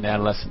hard in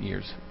adolescent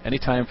years.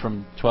 Anytime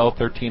from 12,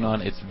 13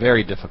 on, it's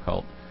very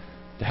difficult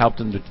to help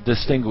them to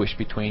distinguish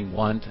between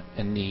want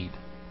and need.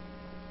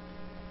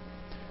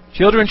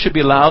 Children should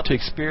be allowed to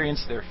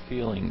experience their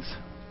feelings.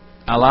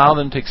 Allow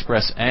them to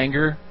express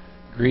anger,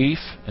 grief,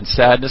 and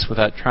sadness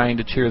without trying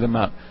to cheer them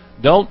up.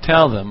 Don't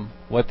tell them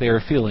what they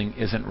are feeling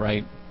isn't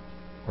right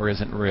or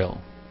isn't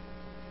real.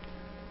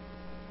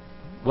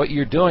 What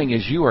you're doing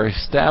is you are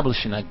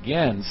establishing,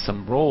 again,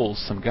 some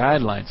roles, some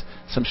guidelines,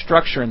 some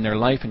structure in their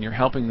life, and you're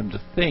helping them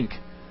to think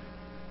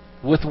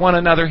with one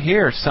another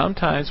here.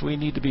 Sometimes we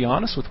need to be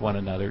honest with one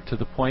another to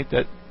the point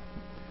that,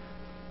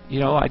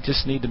 I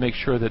just need to make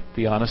sure that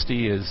the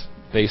honesty is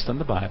based on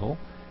the Bible,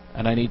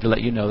 and I need to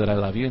let you know that I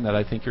love you and that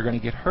I think you're going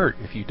to get hurt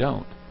if you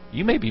don't.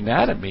 You may be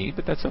mad at me,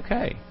 but that's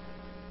okay.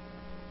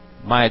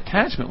 My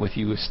attachment with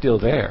you is still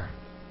there.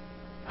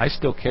 I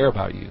still care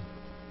about you.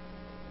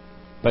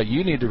 But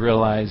you need to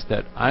realize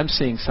that I'm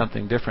seeing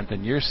something different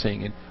than you're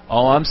seeing, and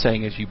all I'm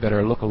saying is you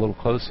better look a little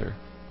closer.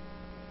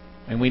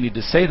 And we need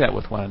to say that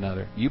with one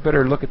another. You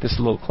better look at this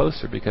a little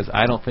closer because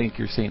I don't think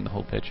you're seeing the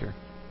whole picture.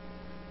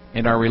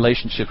 In our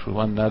relationships with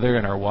one another,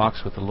 in our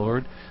walks with the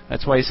Lord,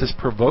 that's why he says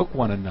provoke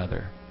one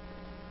another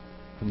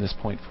from this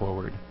point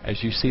forward.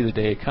 As you see the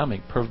day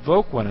coming,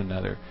 provoke one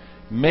another.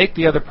 Make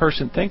the other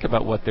person think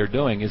about what they're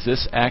doing. Is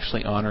this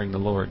actually honoring the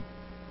Lord?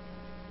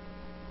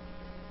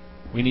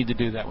 We need to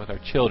do that with our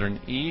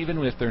children,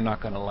 even if they're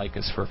not going to like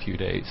us for a few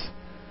days.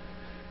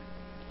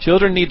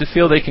 Children need to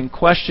feel they can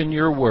question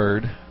your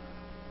word,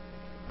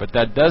 But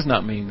that does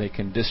not mean they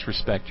can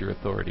disrespect your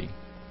authority.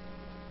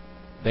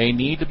 They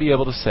need to be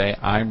able to say,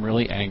 I'm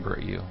really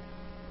angry at you.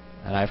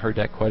 And I've heard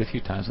that quite a few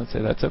times, and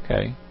say, that's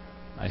okay.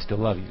 I still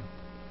love you.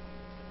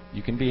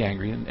 You can be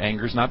angry, and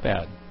anger's not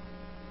bad.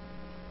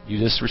 You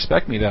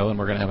disrespect me, though, and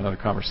we're going to have another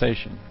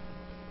conversation.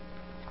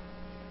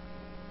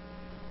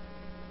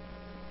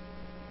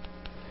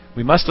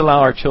 We must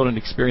allow our children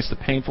to experience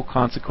the painful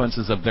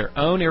consequences of their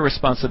own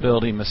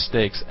irresponsibility and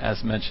mistakes,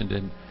 as mentioned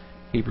in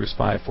Hebrews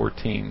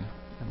 5:14.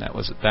 And that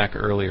was back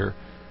earlier,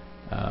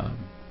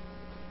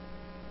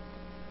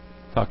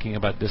 talking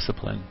about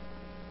discipline.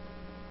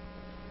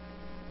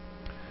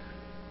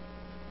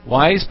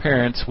 Wise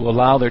parents will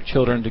allow their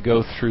children to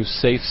go through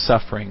safe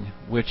suffering,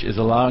 which is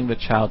allowing the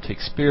child to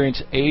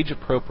experience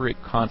age-appropriate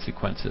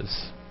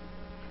consequences.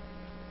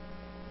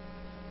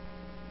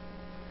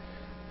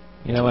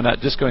 You know, and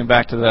just going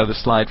back to the other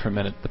slide for a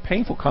minute, the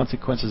painful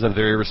consequences of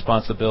their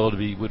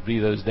irresponsibility would be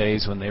those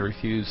days when they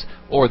refuse,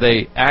 or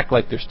they act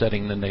like they're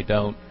studying, then they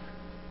don't,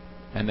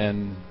 and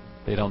then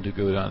they don't do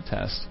good on a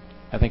test.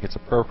 I think it's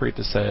appropriate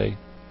to say,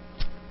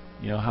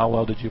 you know, how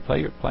well did you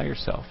apply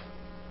yourself?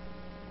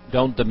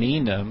 Don't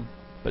demean them,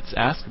 but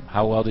ask them,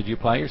 how well did you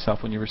apply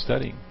yourself when you were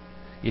studying?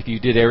 If you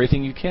did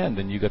everything you can,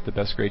 then you got the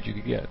best grade you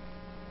could get.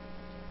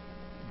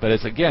 But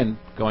it's, again,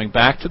 going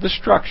back to the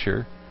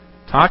structure,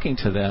 talking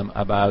to them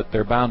about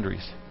their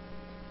boundaries.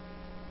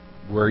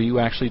 Were you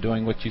actually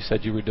doing what you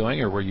said you were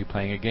doing, or were you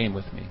playing a game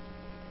with me?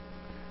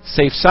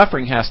 Safe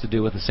suffering has to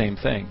do with the same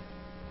thing.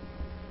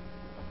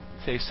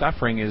 Safe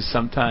suffering is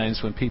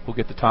sometimes when people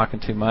get to talking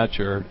too much,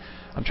 or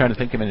I'm trying to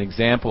think of an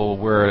example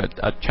where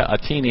a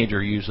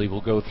teenager usually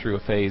will go through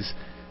a phase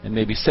and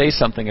maybe say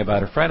something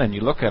about a friend, and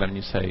you look at him and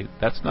you say,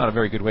 that's not a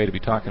very good way to be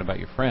talking about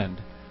your friend.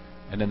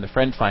 And then the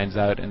friend finds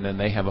out, and then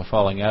they have a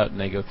falling out, and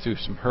they go through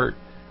some hurt.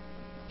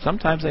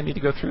 Sometimes they need to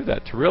go through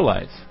that to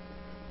realize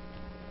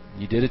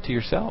you did it to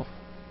yourself.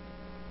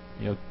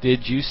 You know,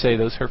 did you say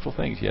those hurtful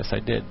things? Yes, I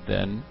did.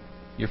 Then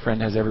your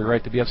friend has every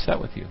right to be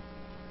upset with you.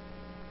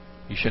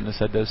 You shouldn't have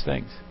said those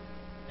things.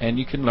 And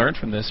you can learn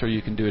from this, or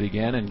you can do it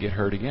again and get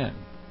hurt again.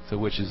 So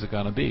which is it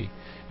going to be?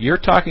 You're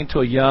talking to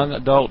a young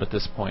adult at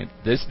this point.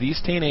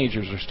 These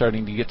teenagers are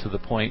starting to get to the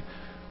point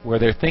where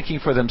they're thinking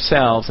for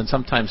themselves and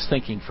sometimes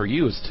thinking for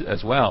you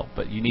as well.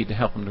 But you need to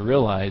help them to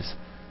realize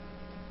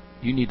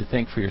you need to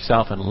think for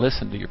yourself and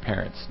listen to your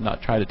parents,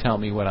 not try to tell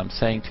me what I'm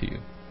saying to you.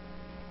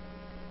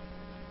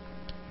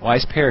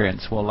 Wise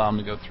parents will allow them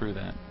to go through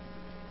that.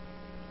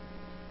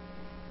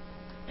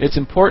 It's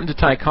important to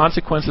tie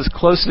consequences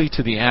closely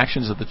to the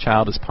actions of the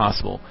child as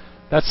possible.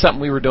 That's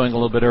something we were doing a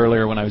little bit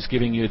earlier when I was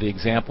giving you the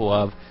example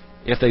of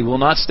if they will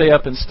not stay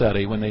up and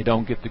study when they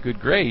don't get the good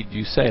grade,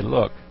 you say,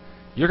 look,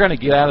 you're going to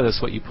get out of this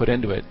what you put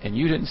into it, and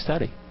you didn't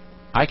study.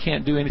 I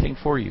can't do anything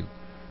for you.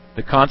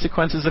 The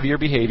consequences of your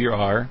behavior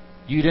are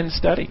you didn't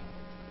study,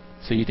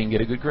 so you didn't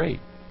get a good grade.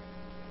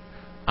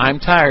 I'm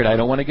tired. I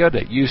don't want to go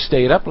today. You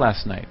stayed up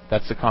last night.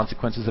 That's the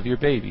consequences of your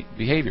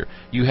behavior.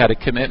 You had a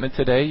commitment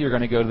today. You're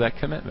going to go to that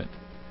commitment.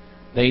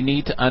 They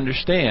need to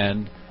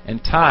understand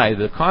and tie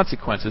the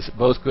consequences,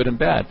 both good and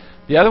bad.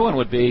 The other one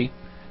would be,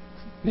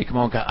 they come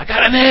on, I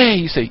got an A.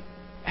 You say,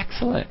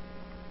 excellent.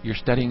 Your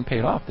studying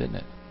paid off, didn't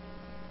it?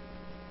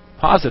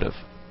 Positive.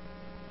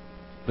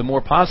 The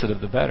more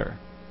positive, the better.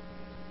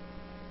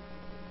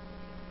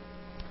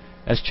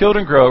 As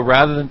children grow,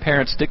 rather than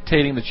parents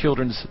dictating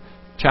the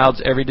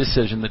child's every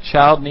decision, the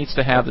child needs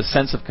to have the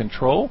sense of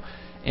control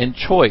and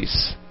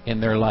choice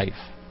in their life.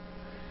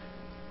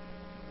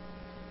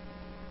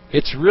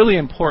 It's really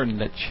important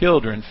that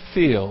children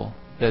feel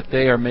that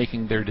they are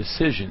making their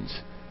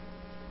decisions.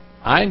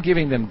 I'm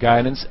giving them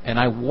guidance, and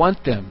I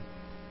want them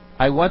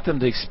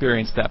to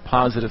experience that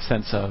positive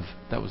sense of,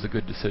 that was a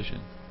good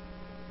decision.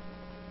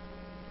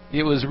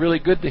 It was really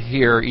good to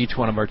hear each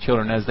one of our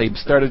children, as they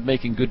started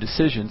making good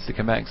decisions, to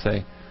come back and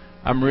say,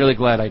 I'm really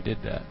glad I did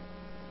that.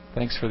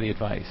 Thanks for the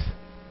advice,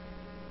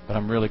 but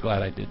I'm really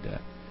glad I did that.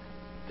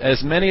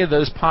 As many of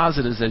those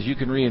positives as you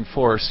can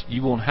reinforce,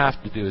 you won't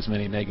have to do as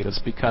many negatives,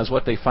 because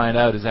what they find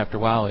out is after a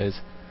while is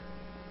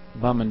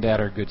mom and dad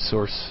are a good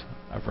source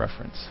of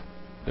reference.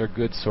 They're a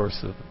good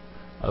source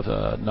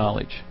of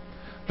knowledge.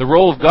 The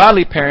role of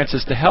godly parents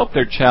is to help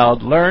their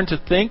child learn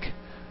to think,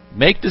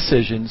 make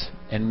decisions,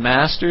 and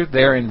master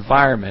their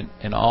environment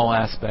in all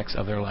aspects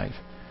of their life.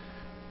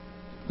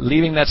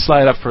 Leaving that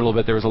slide up for a little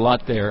bit, there was a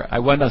lot there. I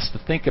want us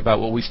to think about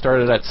what we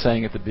started at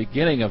saying at the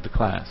beginning of the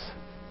class.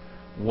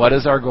 What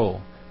is our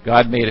goal?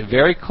 God made it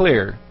very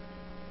clear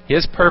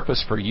His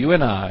purpose for you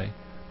and I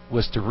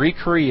was to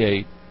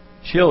recreate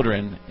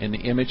children in the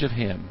image of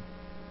Him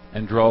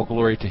and draw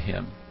glory to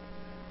Him.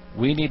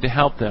 We need to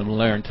help them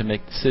learn to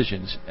make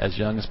decisions as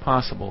young as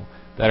possible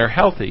that are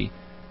healthy,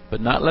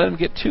 but not let them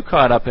get too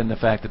caught up in the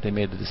fact that they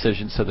made the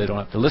decision so they don't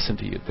have to listen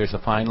to you. There's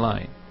a fine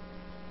line.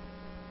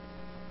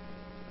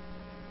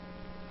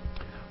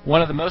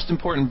 One of the most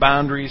important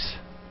boundaries,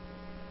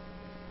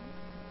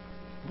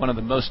 one of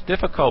the most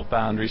difficult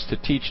boundaries to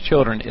teach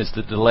children is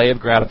the delay of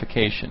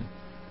gratification.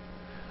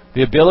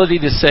 The ability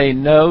to say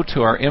no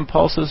to our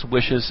impulses,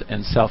 wishes,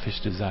 and selfish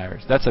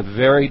desires. That's a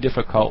very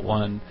difficult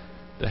one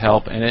to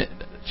help and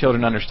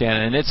children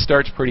understand, and it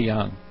starts pretty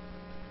young.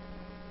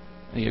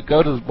 And you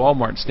go to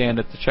Walmart and stand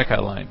at the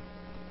checkout line.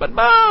 But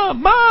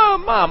Mom,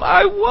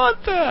 I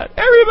want that.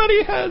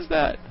 Everybody has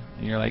that.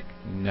 And you're like,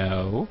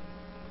 no.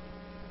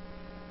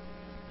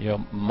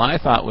 My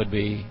thought would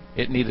be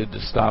it needed to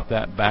stop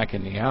that back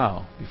in the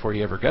aisle before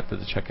you ever get to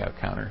the checkout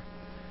counter.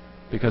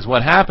 Because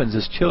what happens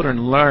is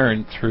children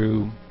learn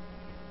through,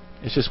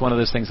 it's just one of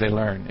those things they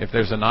learn. If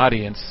there's an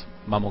audience,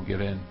 Mom will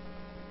give in.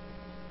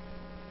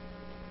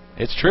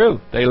 It's true.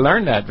 They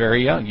learn that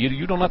very young.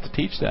 You don't have to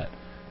teach that.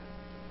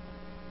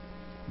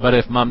 But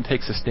if Mom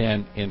takes a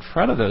stand in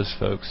front of those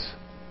folks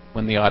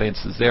when the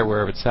audience is there,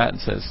 wherever it's at,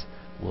 and says,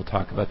 we'll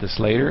talk about this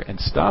later,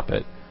 and stop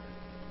it,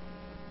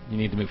 you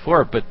need to move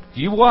forward. But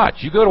you watch.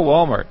 You go to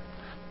Walmart.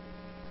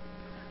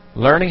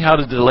 Learning how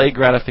to delay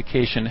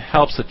gratification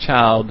helps a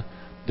child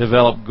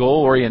develop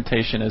goal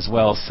orientation as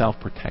well as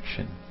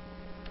self-protection.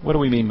 What do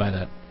we mean by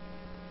that?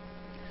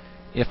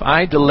 If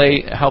I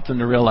help them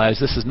to realize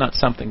this is not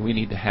something we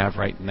need to have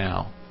right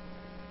now,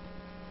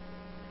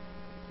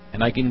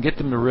 and I can get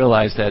them to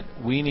realize that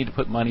we need to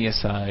put money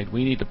aside,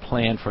 we need to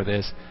plan for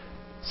this.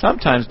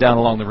 Sometimes down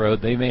along the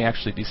road, they may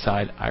actually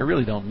decide, I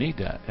really don't need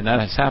that, and that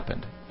has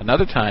happened. And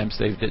other times,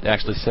 they've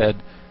actually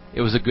said,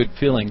 it was a good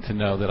feeling to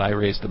know that I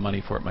raised the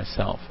money for it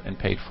myself and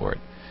paid for it.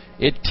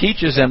 It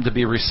teaches them to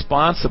be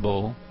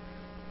responsible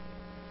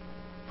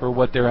for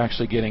what they're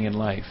actually getting in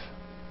life.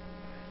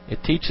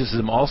 It teaches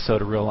them also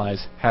to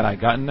realize, had I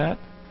gotten that,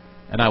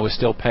 and I was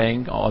still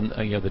paying on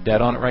the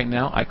debt on it right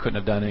now, I couldn't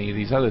have done any of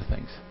these other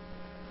things.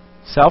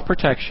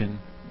 Self-protection,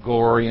 goal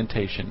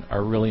orientation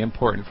are really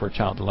important for a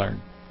child to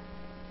learn.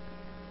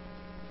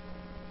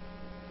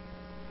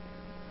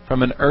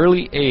 From an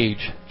early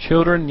age,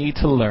 children need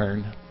to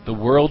learn the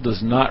world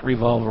does not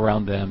revolve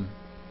around them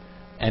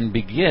and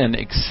begin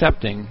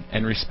accepting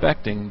and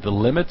respecting the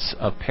limits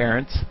of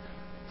parents,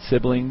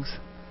 siblings,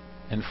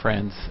 and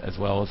friends as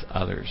well as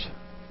others.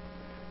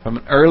 From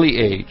an early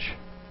age.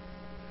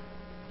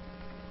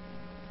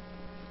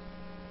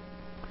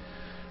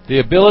 The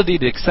ability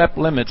to accept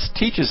limits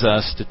teaches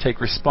us to take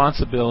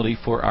responsibility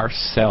for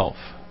ourselves.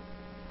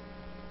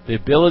 The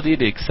ability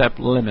to accept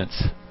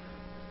limits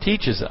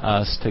teaches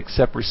us to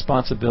accept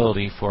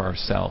responsibility for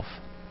ourselves.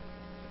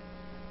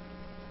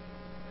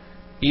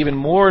 Even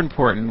more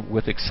important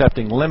with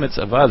accepting limits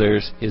of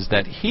others is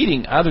that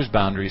heeding others'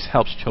 boundaries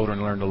helps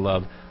children learn to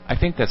love. I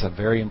think that's a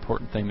very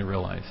important thing to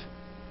realize.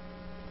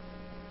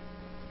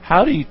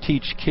 How do you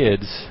teach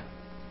kids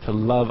to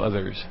love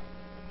others,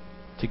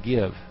 to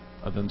give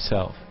of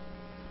themselves?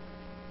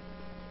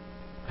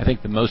 I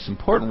think the most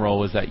important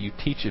role is that you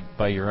teach it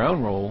by your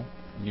own role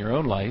in your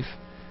own life,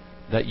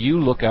 that you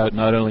look out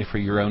not only for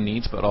your own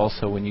needs, but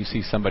also when you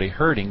see somebody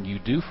hurting, you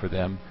do for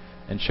them,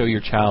 and show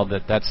your child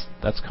that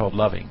that's called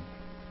loving.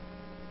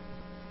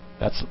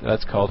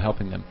 That's called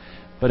helping them.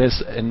 But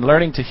as in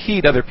learning to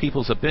heed other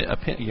people's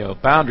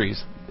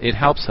boundaries, it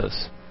helps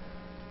us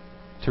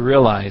to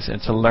realize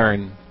and to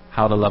learn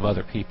how to love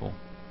other people.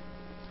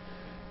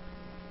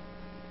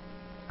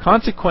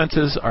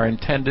 Consequences are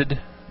intended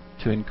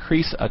to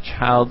increase a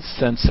child's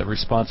sense of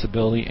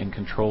responsibility and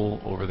control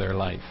over their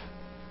life.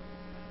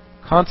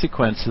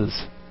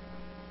 Consequences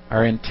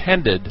are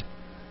intended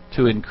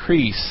to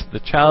increase the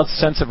child's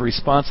sense of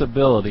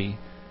responsibility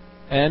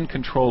and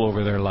control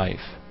over their life.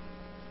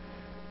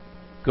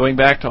 Going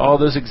back to all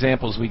those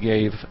examples we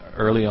gave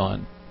early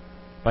on,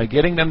 by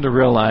getting them to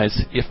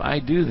realize, if I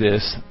do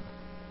this,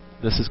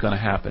 this is going to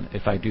happen.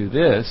 If I do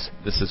this,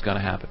 this is going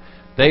to happen.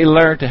 They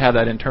learn to have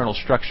that internal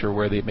structure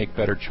where they make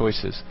better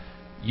choices.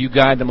 You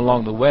guide them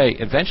along the way.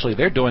 Eventually,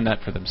 they're doing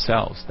that for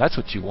themselves. That's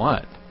what you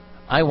want.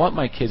 I want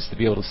my kids to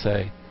be able to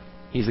say,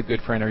 he's a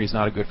good friend or he's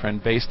not a good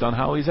friend based on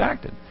how he's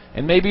acted.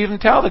 And maybe even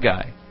tell the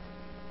guy.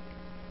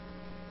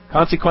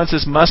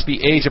 Consequences must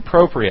be age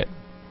appropriate.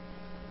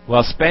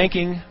 While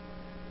spanking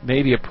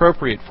may be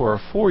appropriate for a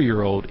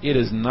 4-year-old, it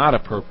is not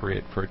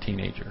appropriate for a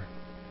teenager.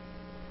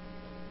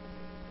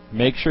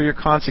 Make sure your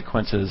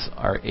consequences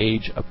are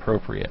age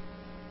appropriate.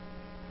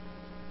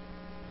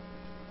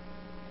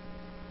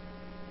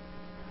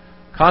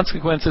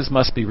 Consequences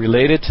must be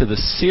related to the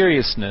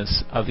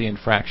seriousness of the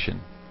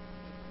infraction.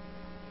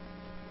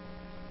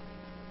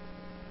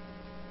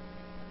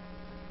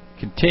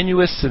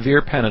 Continuous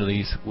severe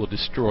penalties will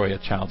destroy a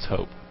child's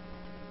hope.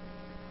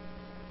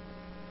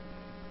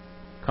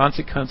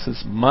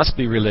 Consequences must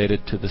be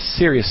related to the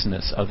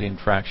seriousness of the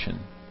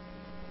infraction.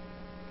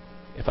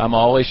 If I'm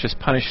always just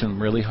punishing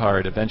them really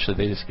hard, eventually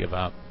they just give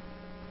up.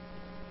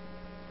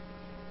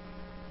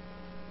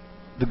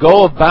 The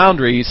goal of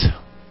boundaries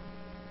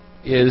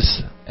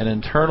is an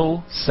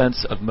internal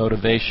sense of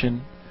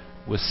motivation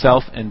with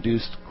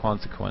self-induced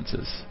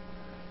consequences.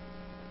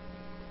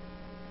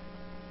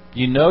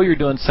 You know you're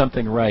doing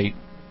something right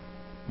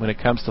when it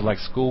comes to like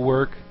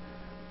schoolwork,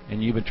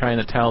 and you've been trying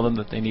to tell them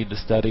that they need to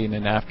study, and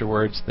then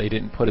afterwards they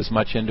didn't put as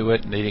much into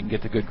it and they didn't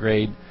get the good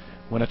grade.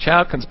 When a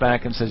child comes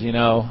back and says,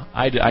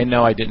 I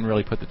know I didn't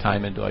really put the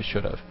time into, I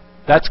should have.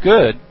 That's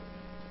good,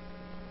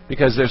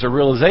 because there's a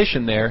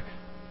realization there,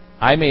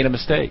 I made a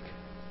mistake.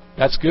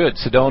 That's good.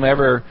 So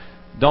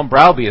don't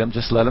browbeat them.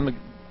 Just let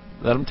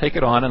them take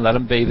it on and let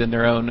them bathe in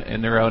their own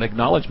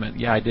acknowledgement.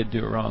 Yeah, I did do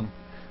it wrong.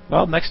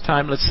 Well, next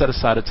time, let's set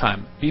aside a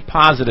time. Be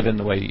positive in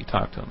the way that you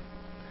talk to them.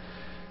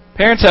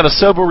 Parents have a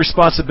sober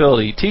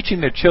responsibility, teaching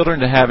their children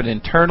to have an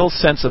internal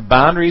sense of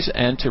boundaries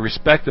and to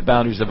respect the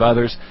boundaries of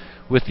others,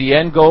 with the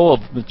end goal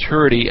of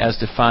maturity as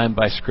defined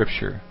by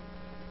Scripture.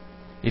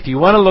 If you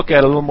want to look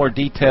at a little more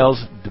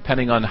details,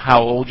 depending on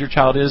how old your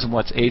child is and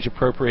what's age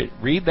appropriate,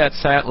 read that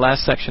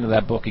last section of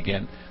that book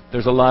again.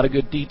 There's a lot of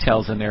good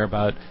details in there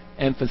about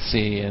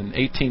infancy and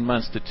 18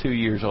 months to 2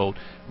 years old.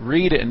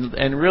 Read it,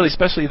 and really,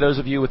 especially those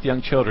of you with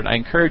young children, I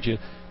encourage you,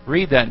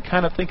 read that and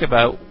kind of think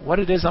about what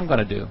it is I'm going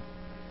to do.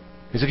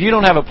 Because if you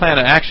don't have a plan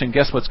of action,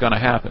 guess what's going to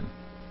happen?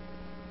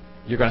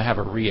 You're going to have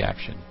a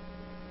reaction.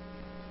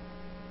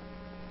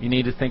 You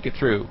need to think it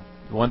through.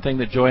 One thing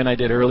that Joy and I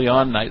did early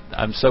on, and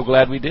I'm so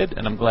glad we did,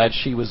 and I'm glad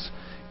she was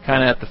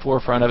kind of at the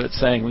forefront of it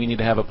saying we need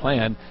to have a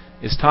plan,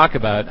 is talk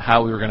about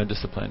how we were going to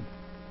discipline.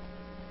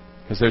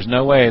 Because there's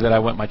no way that I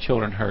want my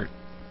children hurt.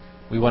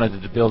 We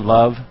wanted to build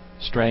love,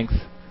 strength,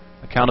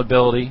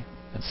 accountability,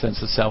 and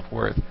sense of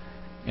self-worth.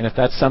 And if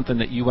that's something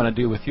that you want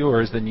to do with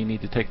yours, then you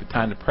need to take the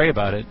time to pray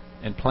about it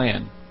and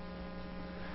plan.